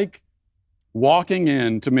 It's like walking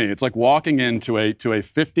in to me. It's like walking into a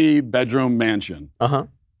 50-bedroom mansion.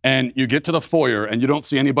 And you get to the foyer and you don't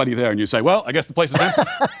see anybody there, and you say, "Well, I guess the place is empty."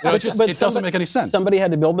 It doesn't make any sense. Somebody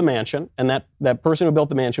had to build the mansion, and that person who built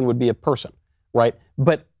the mansion would be a person, right?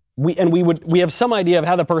 But we have some idea of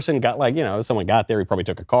how the person got. Someone got there. He probably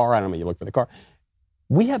took a car. I don't know. You look for the car.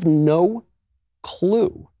 We have no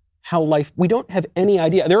clue. How life, we don't have any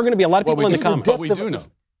idea. There are going to be a lot of people in the comments. But we do know.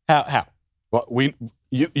 How? Well,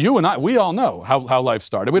 you and I, we all know how life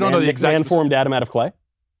started. We don't know the exact. Man formed Adam out of clay.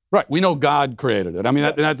 Right. We know God created it. I mean,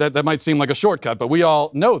 that might seem like a shortcut, but we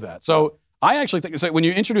all know that. So I actually think when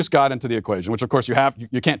you introduce God into the equation, which of course you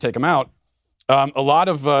can't take him out. A lot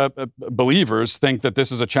of believers think that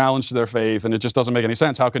this is a challenge to their faith, and it just doesn't make any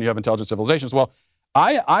sense. How can you have intelligent civilizations? Well,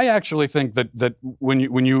 I actually think that when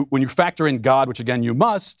you factor in God, which again you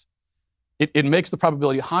must. It makes the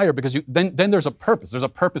probability higher because then there's a purpose. There's a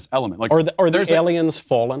purpose element. Like, are the aliens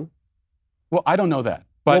fallen? Well, I don't know that.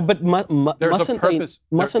 But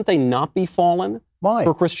mustn't they not be fallen? Why?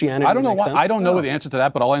 For Christianity? I don't know why. I don't know the answer to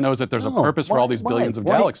that, but all I know is that there's a purpose for all these billions of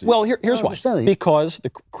galaxies. Well, here's why. Because the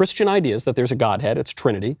Christian idea is that there's a Godhead. It's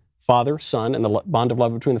Trinity, Father, Son, and the bond of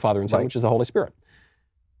love between the Father and Son, which is the Holy Spirit.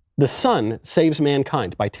 The Son saves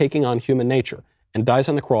mankind by taking on human nature and dies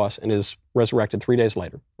on the cross and is resurrected 3 days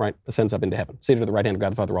later, right? Ascends up into heaven, seated at the right hand of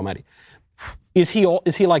God the Father Almighty. So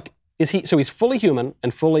he's fully human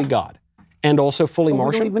and fully God, and also fully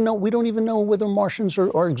Martian? We don't even know whether Martians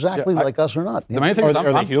are exactly like us or not. The main thing is,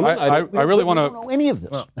 are they human? I really want to. I don't know any of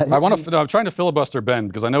this. I'm trying to filibuster Ben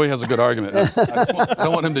because I know he has a good argument. I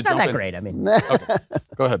don't want him to jump in. It's not that great. I mean, okay,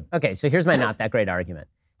 go ahead. Okay, so here's my not that great argument.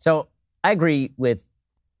 So I agree with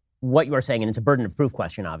what you are saying, and it's a burden of proof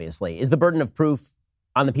question, obviously. Is the burden of proof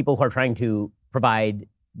on the people who are trying to provide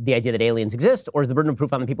the idea that aliens exist, or is the burden of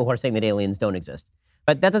proof on the people who are saying that aliens don't exist?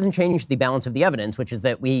 But that doesn't change the balance of the evidence, which is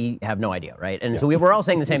that we have no idea, right? And so we're all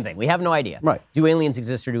saying the same thing. We have no idea. Right. Do aliens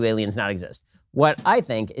exist or do aliens not exist? What I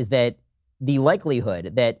think is that the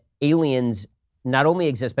likelihood that aliens not only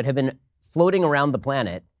exist, but have been floating around the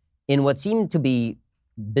planet in what seem to be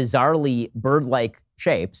bizarrely bird-like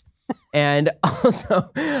shapes, and also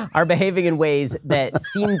are behaving in ways that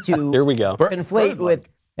seem to Here we go. conflate with,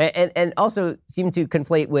 and also seem to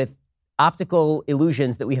conflate with optical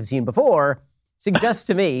illusions that we have seen before, suggests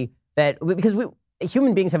to me that, because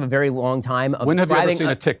human beings have a very long time of When have you ever describing seen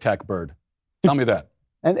a Tic Tac bird? Tell me that.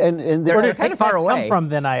 And they're kind of far away. Come from,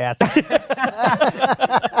 then I ask.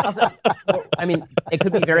 Also, I mean, it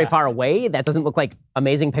could be very far away. That doesn't look like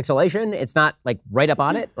amazing pixelation. It's not like right up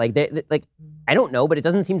on it. Like I don't know, but it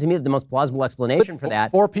doesn't seem to me that the most plausible explanation for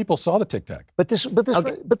that. 4 people saw the Tic Tac. But this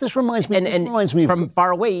reminds me. And reminds me from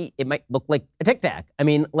far away, it might look like a Tic Tac. I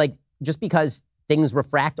mean, like just because things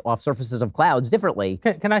refract off surfaces of clouds differently.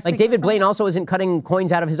 Can I speak like David Blaine also isn't cutting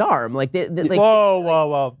coins out of his arm. Like,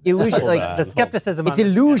 whoa. illusion. The skepticism. It's on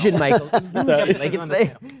this illusion, panel. Michael. Skepticism on this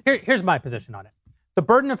panel. Here's my position on it. The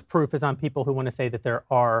burden of proof is on people who want to say that there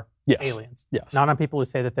are aliens, not on people who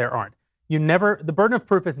say that there aren't. The burden of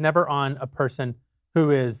proof is never on a person who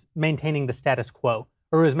is maintaining the status quo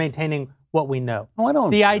or who is maintaining what we know. Oh, I don't.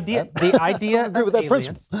 The idea agree with that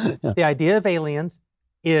aliens, the idea of aliens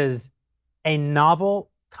is a novel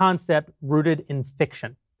concept rooted in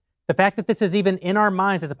fiction. The fact that this is even in our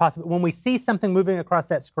minds is a possibility. When we see something moving across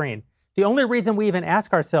that screen, the only reason we even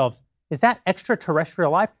ask ourselves, is that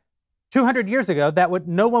extraterrestrial life? 200 years ago,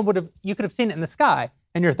 you could have seen it in the sky,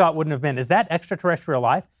 and your thought wouldn't have been, is that extraterrestrial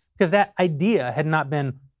life? Because that idea had not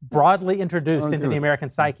been broadly introduced into the American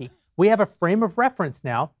psyche. We have a frame of reference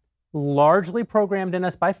now, largely programmed in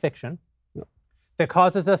us by fiction, that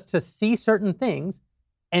causes us to see certain things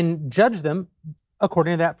and judge them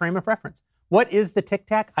according to that frame of reference. What is the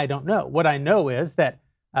tic-tac? I don't know. What I know is that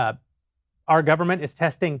our government is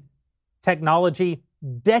testing technology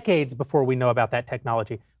decades before we know about that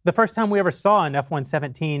technology. The first time we ever saw an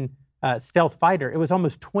F-117 stealth fighter, it was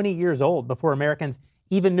almost 20 years old before Americans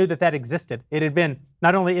even knew that existed. It had been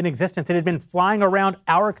not only in existence, it had been flying around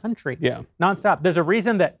our country nonstop. There's a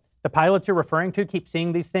reason that the pilots you're referring to keep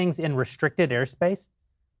seeing these things in restricted airspace.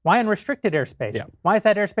 Why in restricted airspace? Yeah. Why is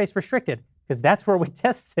that airspace restricted? Because that's where we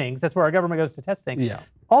test things. That's where our government goes to test things. Yeah.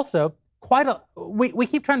 Also, we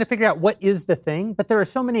keep trying to figure out what is the thing, but there are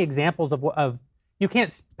so many examples of you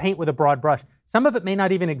can't paint with a broad brush. Some of it may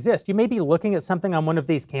not even exist. You may be looking at something on one of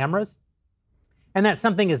these cameras, and that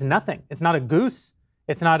something is nothing. It's not a goose.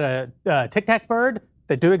 It's not a tic-tac bird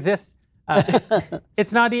that do exist.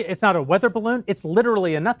 It's not a weather balloon. It's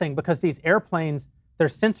literally a nothing because these airplanes, their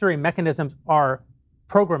sensory mechanisms are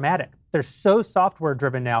programmatic. They're so software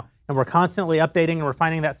driven now, and we're constantly updating and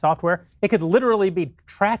refining that software. It could literally be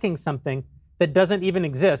tracking something that doesn't even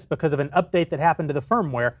exist because of an update that happened to the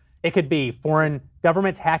firmware. It could be foreign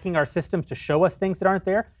governments hacking our systems to show us things that aren't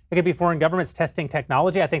there. It could be foreign governments testing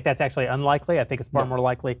technology. I think that's actually unlikely. I think it's far more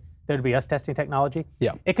likely there to be us testing technology.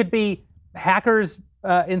 Yeah. It could be hackers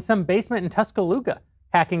in some basement in Tuscaloosa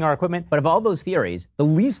hacking our equipment. But of all those theories, the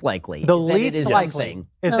least likely is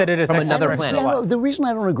that it is from another extraterrestrial planet. life. The reason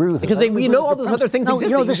I don't agree with it, Because we know all those other things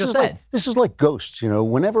exist that you just said. This is like ghosts.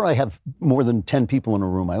 Whenever I have more than 10 people in a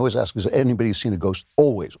room, I always ask, has anybody seen a ghost?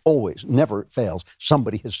 Always, never fails.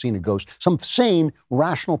 Somebody has seen a ghost. Some sane,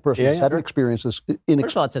 rational person has had an experience that's First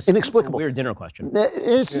of all, it's a inexplicable. weird dinner question.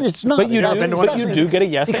 It's not. But you do get a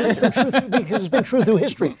yes answer. Because it's been true through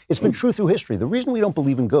history. It's been true through history. The reason we don't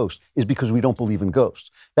believe in ghosts is because we don't believe in ghosts.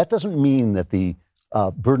 That doesn't mean that the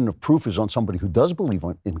burden of proof is on somebody who does believe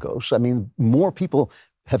in ghosts. I mean, more people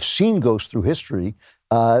have seen ghosts through history,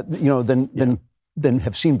 than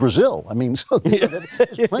have seen Brazil. I mean, so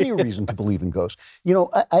there's plenty of reason to believe in ghosts.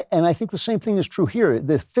 And I think the same thing is true here.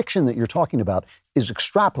 The fiction that you're talking about is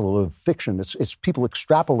extrapolative fiction. It's people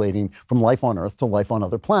extrapolating from life on Earth to life on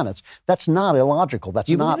other planets. That's not illogical. That's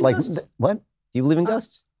not like what? Do you believe in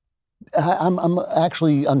ghosts? I'm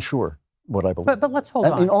actually unsure what I believe. But let's hold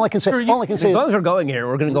on. I mean, all I can say. As long as we're going here,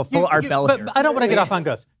 we're going to go full Art Bell here. But I don't want to get off on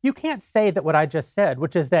ghosts. You can't say that what I just said,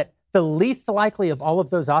 which is that the least likely of all of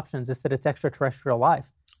those options is that it's extraterrestrial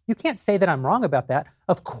life. You can't say that I'm wrong about that.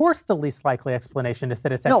 Of course, the least likely explanation is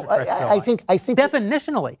that it's extraterrestrial life. I think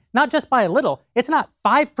definitionally, not just by a little. It's not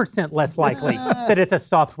 5% less likely that it's a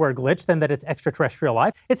software glitch than that it's extraterrestrial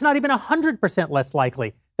life. It's not even 100% less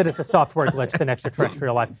likely that it's a software glitch than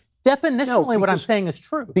extraterrestrial life. Definitionally, what I'm saying is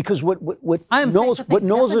true. Because what Knowles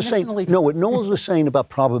is saying about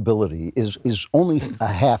probability is only a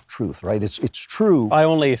half truth, right? It's true. I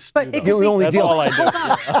only. But it You only That's deal. all I do. Hold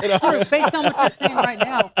on. Based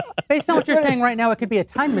on what you're saying right now, it could be a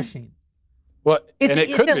time machine. Well, It's and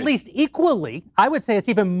it could at be. least equally. I would say it's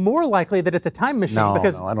even more likely that it's a time machine No,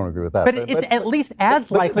 because. no, I don't agree with that. But it's at least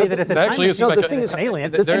as likely that it's a time actually machine. is No, the thing is- an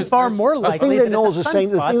alien. there's- It's far more The likely thing that that Knowles it's is a saying,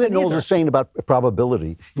 the sunspot thing that than Knowles either. is saying about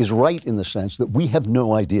probability is right in the sense that we have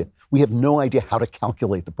no idea. We have no idea how to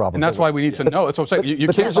calculate the probability. And that's why we need to know. That's what I'm saying. You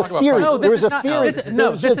But can't there's a talk about theory. No, probability. this There's is a not.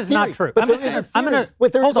 theory. This is not true. But I'm there just is a I'm gonna. theory.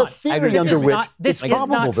 But there is hold a on. theory This under is which not- this it's is not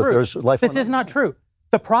probable that true. there's life This on is Earth. not true.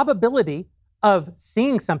 The probability of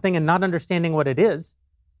seeing something and not understanding what it is.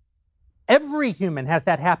 Every human has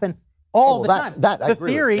that happen all Oh, the that- time. that I the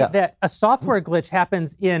agree with, theory yeah. that a software glitch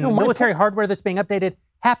happens in No, my military hardware that's being updated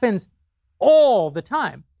happens all the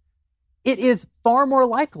time. It is far more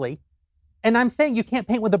likely, and I'm saying you can't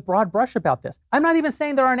paint with a broad brush about this. I'm not even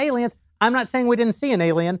saying there aren't aliens. I'm not saying we didn't see an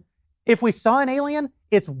alien. If we saw an alien,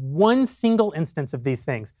 It's one single instance of these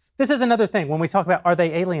things. This is another thing. When we talk about are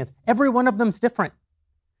they aliens, every one of them's different.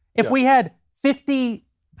 If we had 50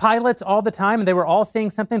 pilots all the time and they were all seeing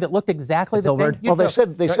something that looked exactly the same. Well, they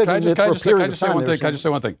said Can I just say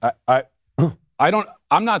one thing?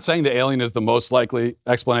 I'm not saying the alien is the most likely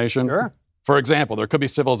explanation. Sure. For example, there could be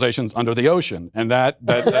civilizations under the ocean, and that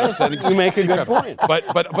you make a good point.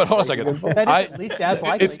 But hold on a second. That is at least as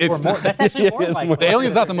likely. That's actually more likely. The alien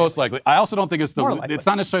is not the most likely. I also don't think it's it's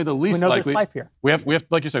not necessarily the least we know likely. There's life here. We have,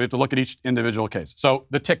 like you said, we have to look at each individual case. So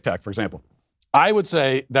the Tic Tac, for example, I would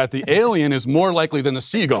say that the alien is more likely than the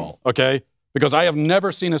seagull. Okay, because I have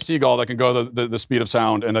never seen a seagull that can go the speed of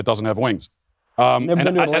sound and that doesn't have wings. Never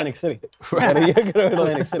been to Atlantic City. Go to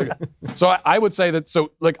Atlantic City. So I would say that.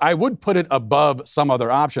 So like I would put it above some other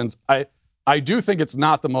options. I do think it's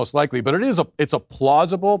not the most likely, but it's a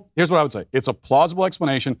plausible. Here's what I would say: it's a plausible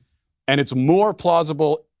explanation, and it's more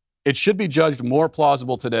plausible. It should be judged more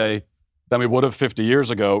plausible today than we would have 50 years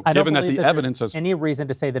ago, given that the evidence has any reason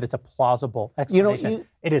to say that it's a plausible explanation.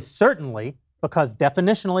 It is certainly, because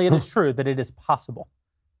definitionally it is true that it is possible.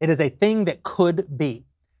 It is a thing that could be,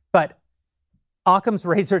 but Occam's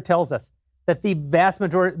razor tells us that the vast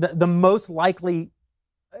majority, the most likely,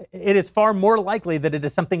 it is far more likely that it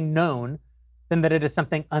is something known than that it is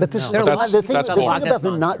something unknown. But the thing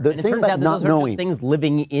about not knowing, things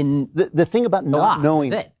living in the thing about not knowing.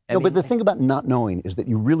 That's it. But the thing about not knowing is that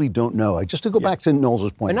you really don't know. Just to go back to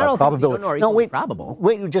Knowles' point about probability. Probable.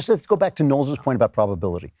 Wait, just let's go back to Knowles' point about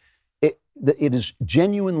probability. It is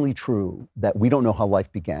genuinely true that we don't know how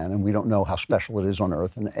life began and we don't know how special it is on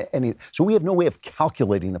Earth. So we have no way of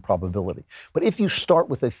calculating the probability. But if you start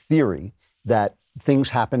with a theory that things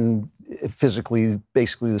happen physically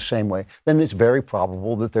basically the same way, then it's very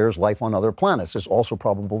probable that there's life on other planets. It's also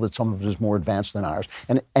probable that some of it is more advanced than ours.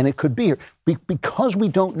 And it could be here. Because we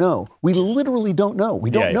don't know, we literally don't know. We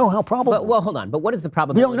don't know how probable. But, well, hold on. But what is the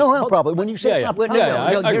probability? We don't know how probable. When you say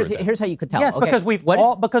here's how you could tell. Yes, because we've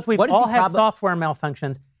all had software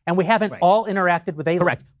malfunctions and we haven't all interacted with aliens.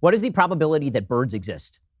 Correct. What is the probability that birds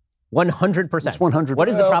exist? 100%. It's 100%. What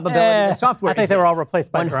is the probability that software exists? I think they were all replaced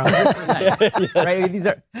by drones. 100%. Right? These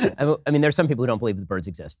are. I mean, there's some people who don't believe that birds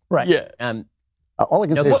exist. Right. Yeah. All I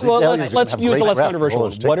can say is let's use a less controversial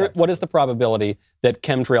one. What is the probability that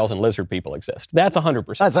chemtrails and lizard people exist? That's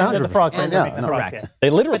 100%. That's 100%. The frogs are correct. They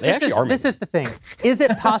actually are. This is the thing. Is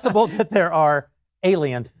it possible that there are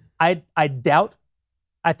aliens? I doubt.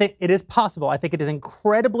 I think it is possible. I think it is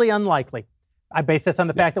incredibly unlikely. I base this on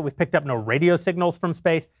the fact that we've picked up no radio signals from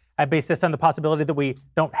space. I base this on the possibility that we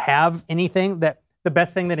don't have anything that the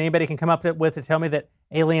best thing that anybody can come up with to tell me that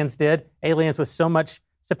aliens did. Aliens with so much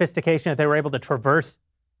sophistication that they were able to traverse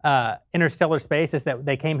interstellar space is that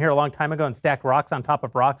they came here a long time ago and stacked rocks on top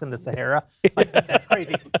of rocks in the Sahara. Like, that's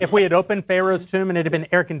crazy. If we had opened Pharaoh's tomb and it had been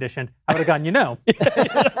air conditioned, I would have gone,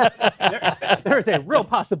 there is a real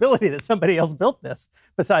possibility that somebody else built this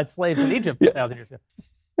besides slaves in Egypt 1,000 years ago.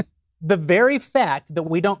 The very fact that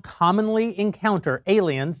we don't commonly encounter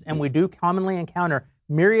aliens and we do commonly encounter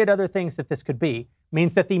myriad other things that this could be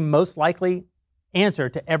means that the most likely answer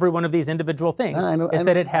to every one of these individual things is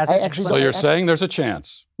that it has an explanation. So you're saying there's a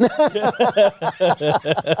chance. That's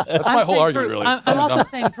my whole argument, really. I'm also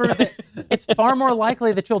saying, Drew, that it's far more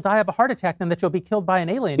likely that you'll die of a heart attack than that you'll be killed by an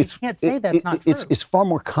alien. You can't say that's not true. It's far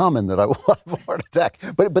more common that I will have a heart attack.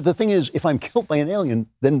 But the thing is, if I'm killed by an alien,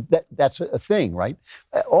 then that's a thing, right?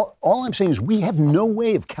 All I'm saying is we have no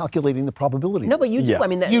way of calculating the probability. No, but you do. Yeah. I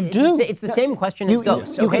mean, you do. It's the same question as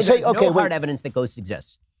ghosts. There's no hard evidence that ghosts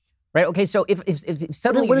exist. Right. Okay. So if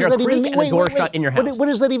suddenly you hear a creak and a door shut in your house, what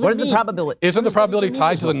does that even mean? What is the probability? Isn't the probability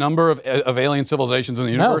tied to the number of alien civilizations in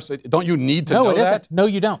the universe? No. Don't you need to know that? No,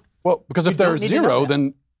 you don't. Well, because if there's zero,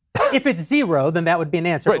 then if it's zero, then that would be an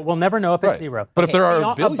answer. Right. But we'll never know if it's zero. But if there are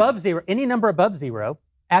a billion, above zero, any number above zero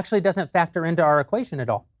actually doesn't factor into our equation at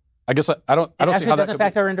all. I guess I don't see how that doesn't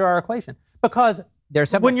factor into our equation because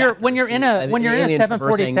when you're in a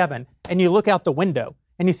 747 and you look out the window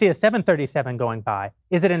and you see a 737 going by,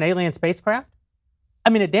 is it an alien spacecraft?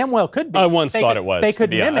 I mean, it damn well could be. I once thought it was. They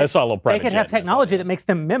could mimic. I saw a little private They could have technology that makes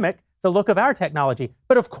them mimic the look of our technology.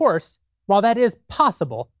 But of course, while that is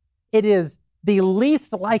possible, it is the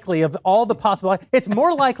least likely of all the possible. It's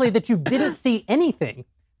more likely that you didn't see anything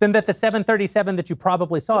than that the 737 that you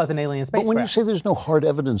probably saw is an alien spacecraft. But when you say there's no hard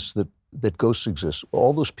evidence that ghosts exist,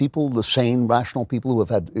 all those people, the sane, rational people who have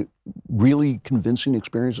had really convincing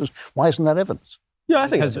experiences, why isn't that evidence? Yeah, I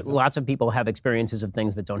think because lots of people have experiences of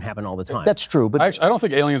things that don't happen all the time. That's true, but I don't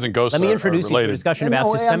think aliens and ghosts Let me introduce you to a discussion about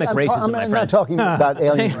systemic racism, my friend. I'm not talking about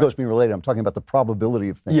aliens and ghosts being related. I'm talking about the probability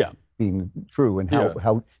of things being true and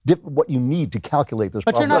what you need to calculate those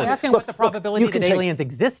But you're probabilities. not asking what the probability that aliens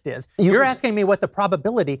exist is. You're asking me what the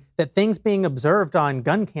probability that things being observed on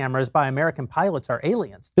gun cameras by American pilots are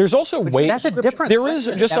aliens. There's also ways. That's a different There is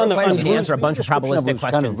question. just That on the requires you to on- answer a bunch of probabilistic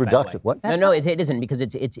questions. Kind of by the way. reductive. What? No, it isn't, because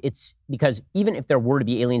it's because even if there were to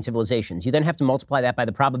be alien civilizations, you then have to multiply that by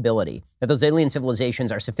the probability that those alien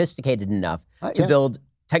civilizations are sophisticated enough to build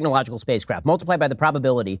technological spacecraft, multiplied by the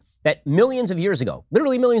probability that millions of years ago,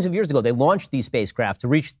 literally millions of years ago, they launched these spacecraft to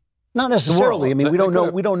reach. Not necessarily. I mean, we don't know.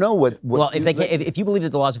 We don't know what. Well, if you believe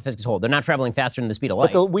that the laws of physics hold, they're not traveling faster than the speed of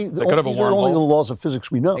light. But these are only the laws of physics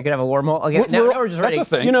we know. They could have a wormhole. Okay, now we're just That's ready. a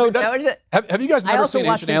thing. You know, have you guys I never also seen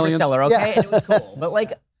watched Ancient Aliens? Interstellar, okay, and it was cool. But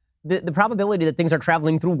like the probability that things are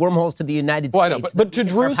traveling through wormholes to the United Well, I know, States. But to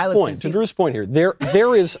Drew's point here,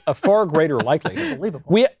 there is a far greater likelihood.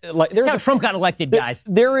 That's how Trump got elected, guys.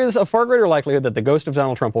 There is a far greater likelihood that the ghost of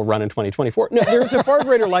Donald Trump will run in 2024. No, there is a far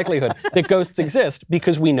greater likelihood that ghosts exist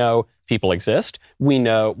because we know people exist.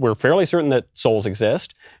 We're fairly certain that souls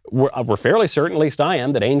exist. We're fairly certain, at least I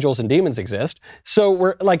am, that angels and demons exist.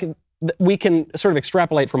 So we can sort of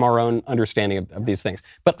extrapolate from our own understanding of these things.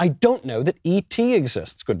 But I don't know that E.T.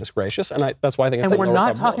 exists, goodness gracious, and that's why I think it's And we're lower not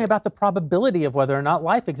probability. talking about the probability of whether or not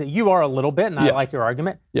life exists. You are a little bit, and I like your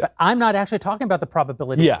argument, but I'm not actually talking about the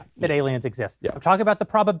probability that aliens exist. I'm talking about the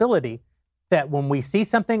probability that when we see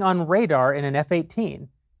something on radar in an F-18,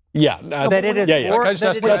 that it is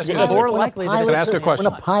more likely that Can I ask a question?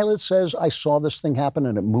 When a pilot says, "I saw this thing happen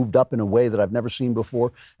and it moved up in a way that I've never seen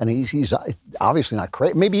before," and he's obviously not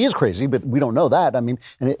crazy. Maybe he is crazy, but we don't know that. I mean,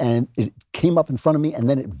 and it came up in front of me and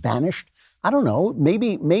then it vanished. I don't know.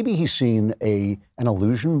 Maybe he's seen an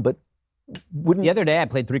illusion, but wouldn't. The other day, I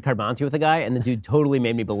played 3-card Monty with a guy, and the dude totally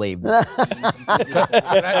made me believe. Let me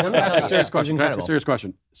ask you a serious question. Can I ask a serious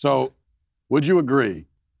question? So, would you agree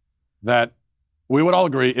that we would all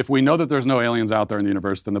agree if we know that there's no aliens out there in the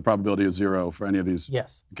universe, then the probability is 0 for any of these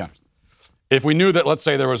encounters? If we knew that, let's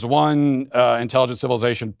say, there was one intelligent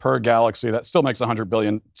civilization per galaxy, that still makes 100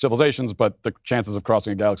 billion civilizations, but the chances of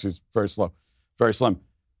crossing a galaxy is very slim.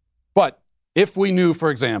 But if we knew,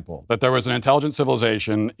 for example, that there was an intelligent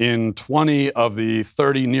civilization in 20 of the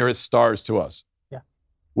 30 nearest stars to us,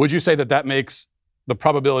 would you say that makes the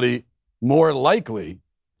probability more likely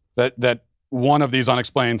that one of these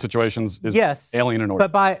unexplained situations is alien in order?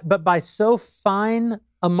 But by so fine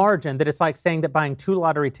a margin that it's like saying that buying 2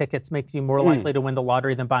 lottery tickets makes you more likely to win the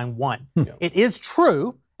lottery than buying 1. It is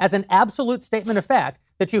true, as an absolute statement of fact,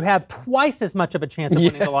 that you have twice as much of a chance of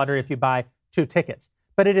winning the lottery if you buy 2 tickets.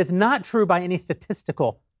 But it is not true by any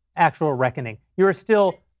statistical actual reckoning. You are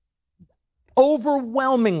still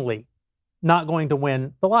overwhelmingly not going to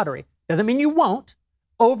win the lottery. Doesn't mean you won't.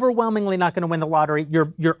 Overwhelmingly not going to win the lottery.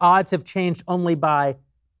 Your odds have changed only by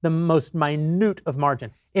the most minute of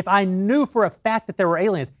margin. If I knew for a fact that there were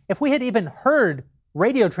aliens, if we had even heard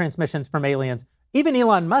radio transmissions from aliens, even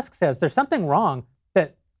Elon Musk says there's something wrong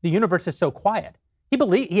that the universe is so quiet.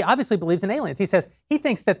 He obviously believes in aliens. He says he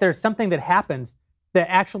thinks that there's something that happens that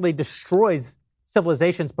actually destroys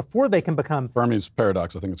civilizations before they can become Fermi's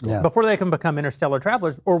paradox, I think it's called. Before they can become interstellar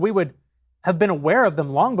travelers, or we would have been aware of them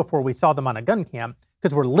long before we saw them on a gun cam,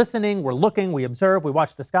 because we're listening, we're looking, we observe, we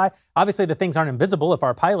watch the sky. Obviously, the things aren't invisible if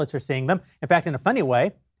our pilots are seeing them. In fact, in a funny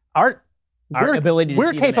way, our ability to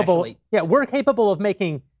see them actually. We're capable of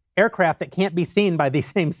making aircraft that can't be seen by these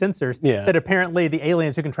same sensors that apparently the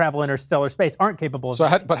aliens who can travel interstellar space aren't capable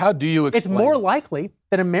of. But how do you explain? It's more likely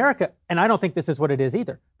that America, and I don't think this is what it is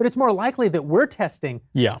either, but it's more likely that we're testing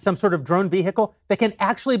some sort of drone vehicle that can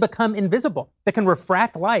actually become invisible, that can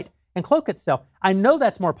refract light and cloak itself. I know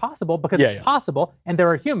that's more possible because it's possible, and there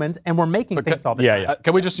are humans, and we're making things all the time.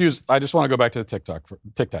 Can we just use, I just want to go back to the Tic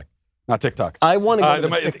Tac, not TikTok. I want to go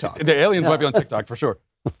to TikTok. The aliens might be on TikTok for sure.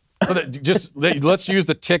 Let's use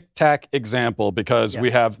the Tic Tac example because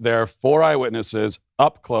we have their 4 eyewitnesses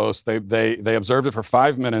up close. They observed it for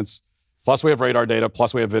 5 minutes. Plus we have radar data.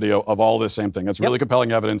 Plus we have video of all this same thing. That's really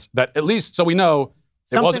compelling evidence that at least so we know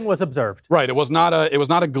something was observed. Right. It was not a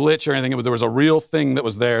glitch or anything. There was a real thing that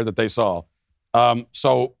was there that they saw.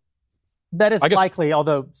 So that is likely,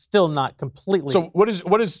 although still not completely. So what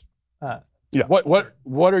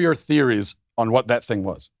are your theories on what that thing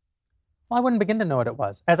was? Well, I wouldn't begin to know what it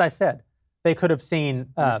was. As I said, they could have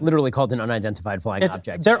seen. It's literally called an unidentified flying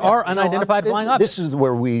object. There are unidentified flying objects. This is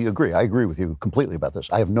where we agree. I agree with you completely about this.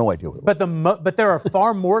 I have no idea what it was. But there are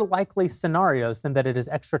far more likely scenarios than that it is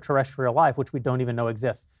extraterrestrial life, which we don't even know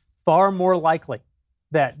exists. Far more likely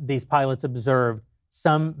that these pilots observed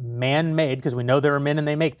some man-made, because we know there are men and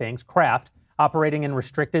they make things, craft operating in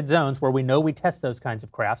restricted zones where we know we test those kinds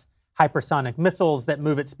of crafts, hypersonic missiles that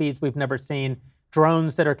move at speeds we've never seen,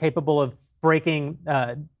 drones that are capable of breaking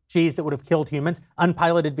Gs that would have killed humans.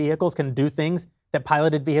 Unpiloted vehicles can do things that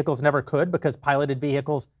piloted vehicles never could because piloted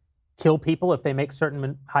vehicles kill people if they make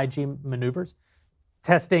certain high G maneuvers.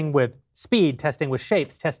 Testing with speed, testing with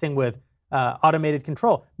shapes, testing with automated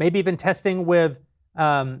control, maybe even testing with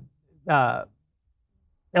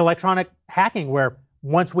electronic hacking, where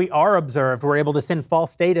once we are observed, we're able to send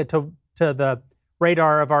false data to the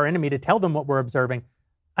radar of our enemy to tell them what we're observing.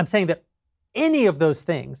 I'm saying that any of those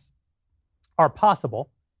things are possible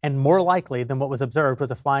and more likely than what was observed was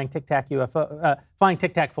a flying Tic Tac UFO, flying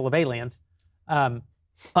Tic Tac full of aliens.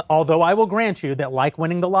 Although I will grant you that, like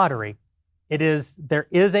winning the lottery, there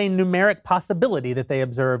is a numeric possibility that they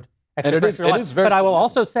observed extraterrestrial life. But I will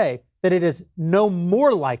also say that it is no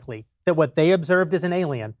more likely that what they observed is an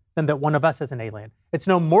alien than that one of us is an alien. It's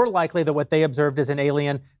no more likely that what they observed is an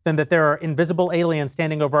alien than that there are invisible aliens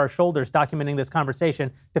standing over our shoulders documenting this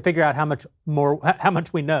conversation to figure out how much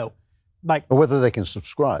we know. Or whether they can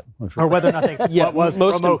subscribe. Or whether or not they what was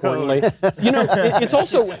most promo importantly, code. it's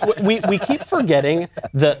also, we keep forgetting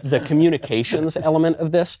the communications element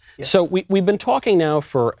of this. Yeah. So we've been talking now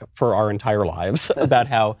for our entire lives about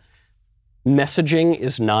how messaging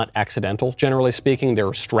is not accidental. Generally speaking, there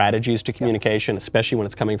are strategies to communication, especially when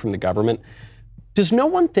it's coming from the government. Does no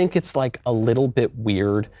one think it's like a little bit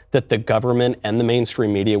weird that the government and the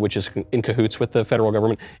mainstream media, which is in cahoots with the federal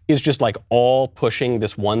government, is just like all pushing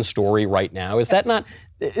this one story right now? Is that not?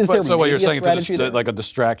 So what you're saying, it's like a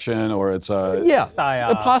distraction, or it's a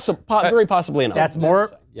very possibly an. That's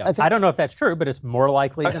more. Yeah. I don't know if that's true, but it's more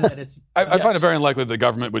likely than that it's. I find it very unlikely the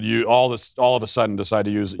government would all of a sudden decide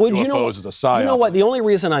to use UFOs as a psyop. You know what? The only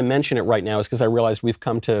reason I mention it right now is because I realized we've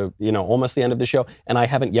come to almost the end of the show, and I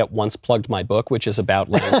haven't yet once plugged my book, which is about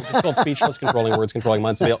language. It's called Speechless: Controlling Words, Controlling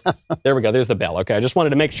Minds. There we go. There's the bell. Okay, I just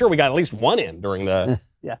wanted to make sure we got at least one in during the.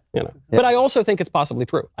 Yeah. But I also think it's possibly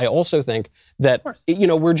true. I also think that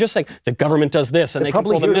we're just saying the government does this and they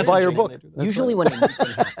probably control the messaging. Buy your book. Usually when a new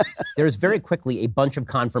thing happens, there's very quickly a bunch of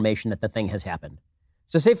confirmation that the thing has happened.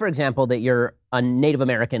 So say, for example, that you're a Native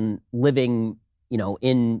American living,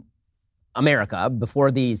 in America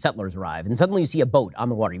before the settlers arrive, and suddenly you see a boat on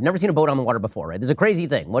the water. You've never seen a boat on the water before, right? There's a crazy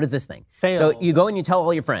thing. What is this thing? Sail. So you go and you tell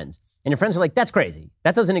all your friends, and your friends are like, that's crazy.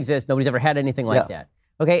 That doesn't exist. Nobody's ever had anything like that.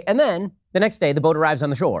 Okay, and then the next day, the boat arrives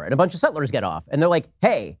on the shore, and a bunch of settlers get off, and they're like,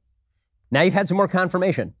 hey, now you've had some more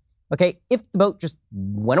confirmation. Okay, if the boat just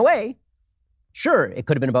went away, sure, it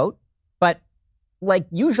could have been a boat, but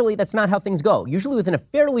usually that's not how things go. Usually within a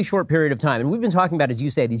fairly short period of time, and we've been talking about, as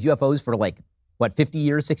you say, these UFOs for 50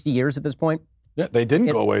 years, 60 years at this point? Yeah, they didn't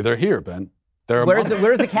go away. They're here, Ben. Where's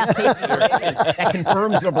the cascade of information that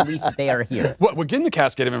confirms your belief that they are here? Well, we're getting the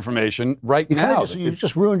cascade of information right now. You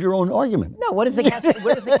just ruined your own argument. No, what is the cascade?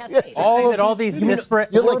 Where is the cascade? All these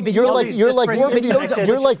disparate. You're like the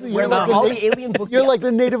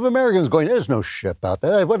Native Americans going, there's no ship out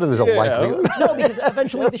there. What is a likelihood? No, because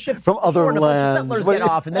eventually the ships from other lands, a bunch of settlers get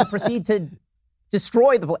off and then proceed to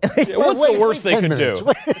destroy the place. What's the worst they could do?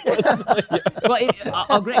 Well,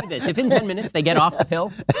 I'll grant you this. If in 10 minutes they get off the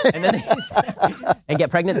pill and then and get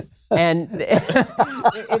pregnant, and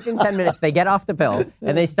if in 10 minutes they get off the pill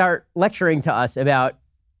and they start lecturing to us about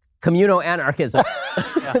communo-anarchism,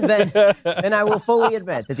 then I will fully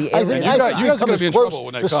admit that the aliens... You guys are going to be in trouble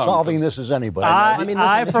when they come. Solving this as anybody.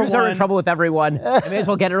 Listen, the Jews are in trouble with everyone. I may as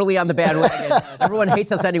well get early on the bandwagon. Everyone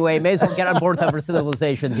hates us anyway. May as well get on board with other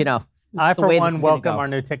civilizations, I, for one, welcome our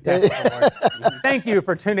new Tic Tac followers. Thank you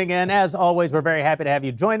for tuning in. As always, we're very happy to have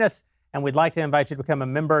you join us, and we'd like to invite you to become a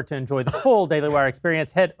member to enjoy the full Daily Wire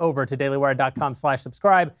experience. Head over to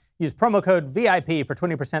dailywire.com/subscribe. Use promo code VIP for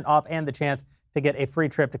 20% off and the chance to get a free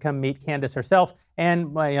trip to come meet Candace herself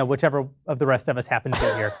and whichever of the rest of us happen to be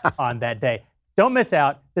here on that day. Don't miss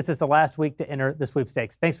out. This is the last week to enter the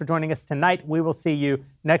sweepstakes. Thanks for joining us tonight. We will see you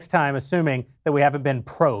next time, assuming that we haven't been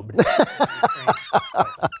probed.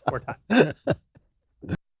 More time.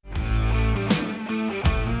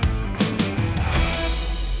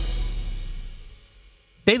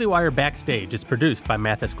 Daily Wire Backstage is produced by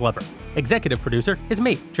Mathis Glover. Executive producer is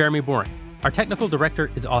me, Jeremy Boring. Our technical director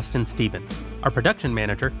is Austin Stevens. Our production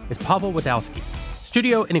manager is Pavel Wadowski.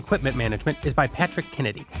 Studio and equipment management is by Patrick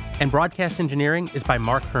Kennedy. And broadcast engineering is by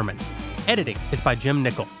Mark Herman. Editing is by Jim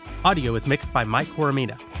Nickel. Audio is mixed by Mike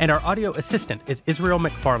Coromina. And our audio assistant is Israel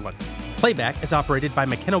McFarland. Playback is operated by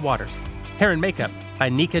McKenna Waters. Hair and makeup by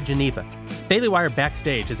Nika Geneva. Daily Wire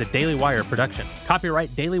Backstage is a Daily Wire production.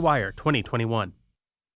 Copyright Daily Wire 2021.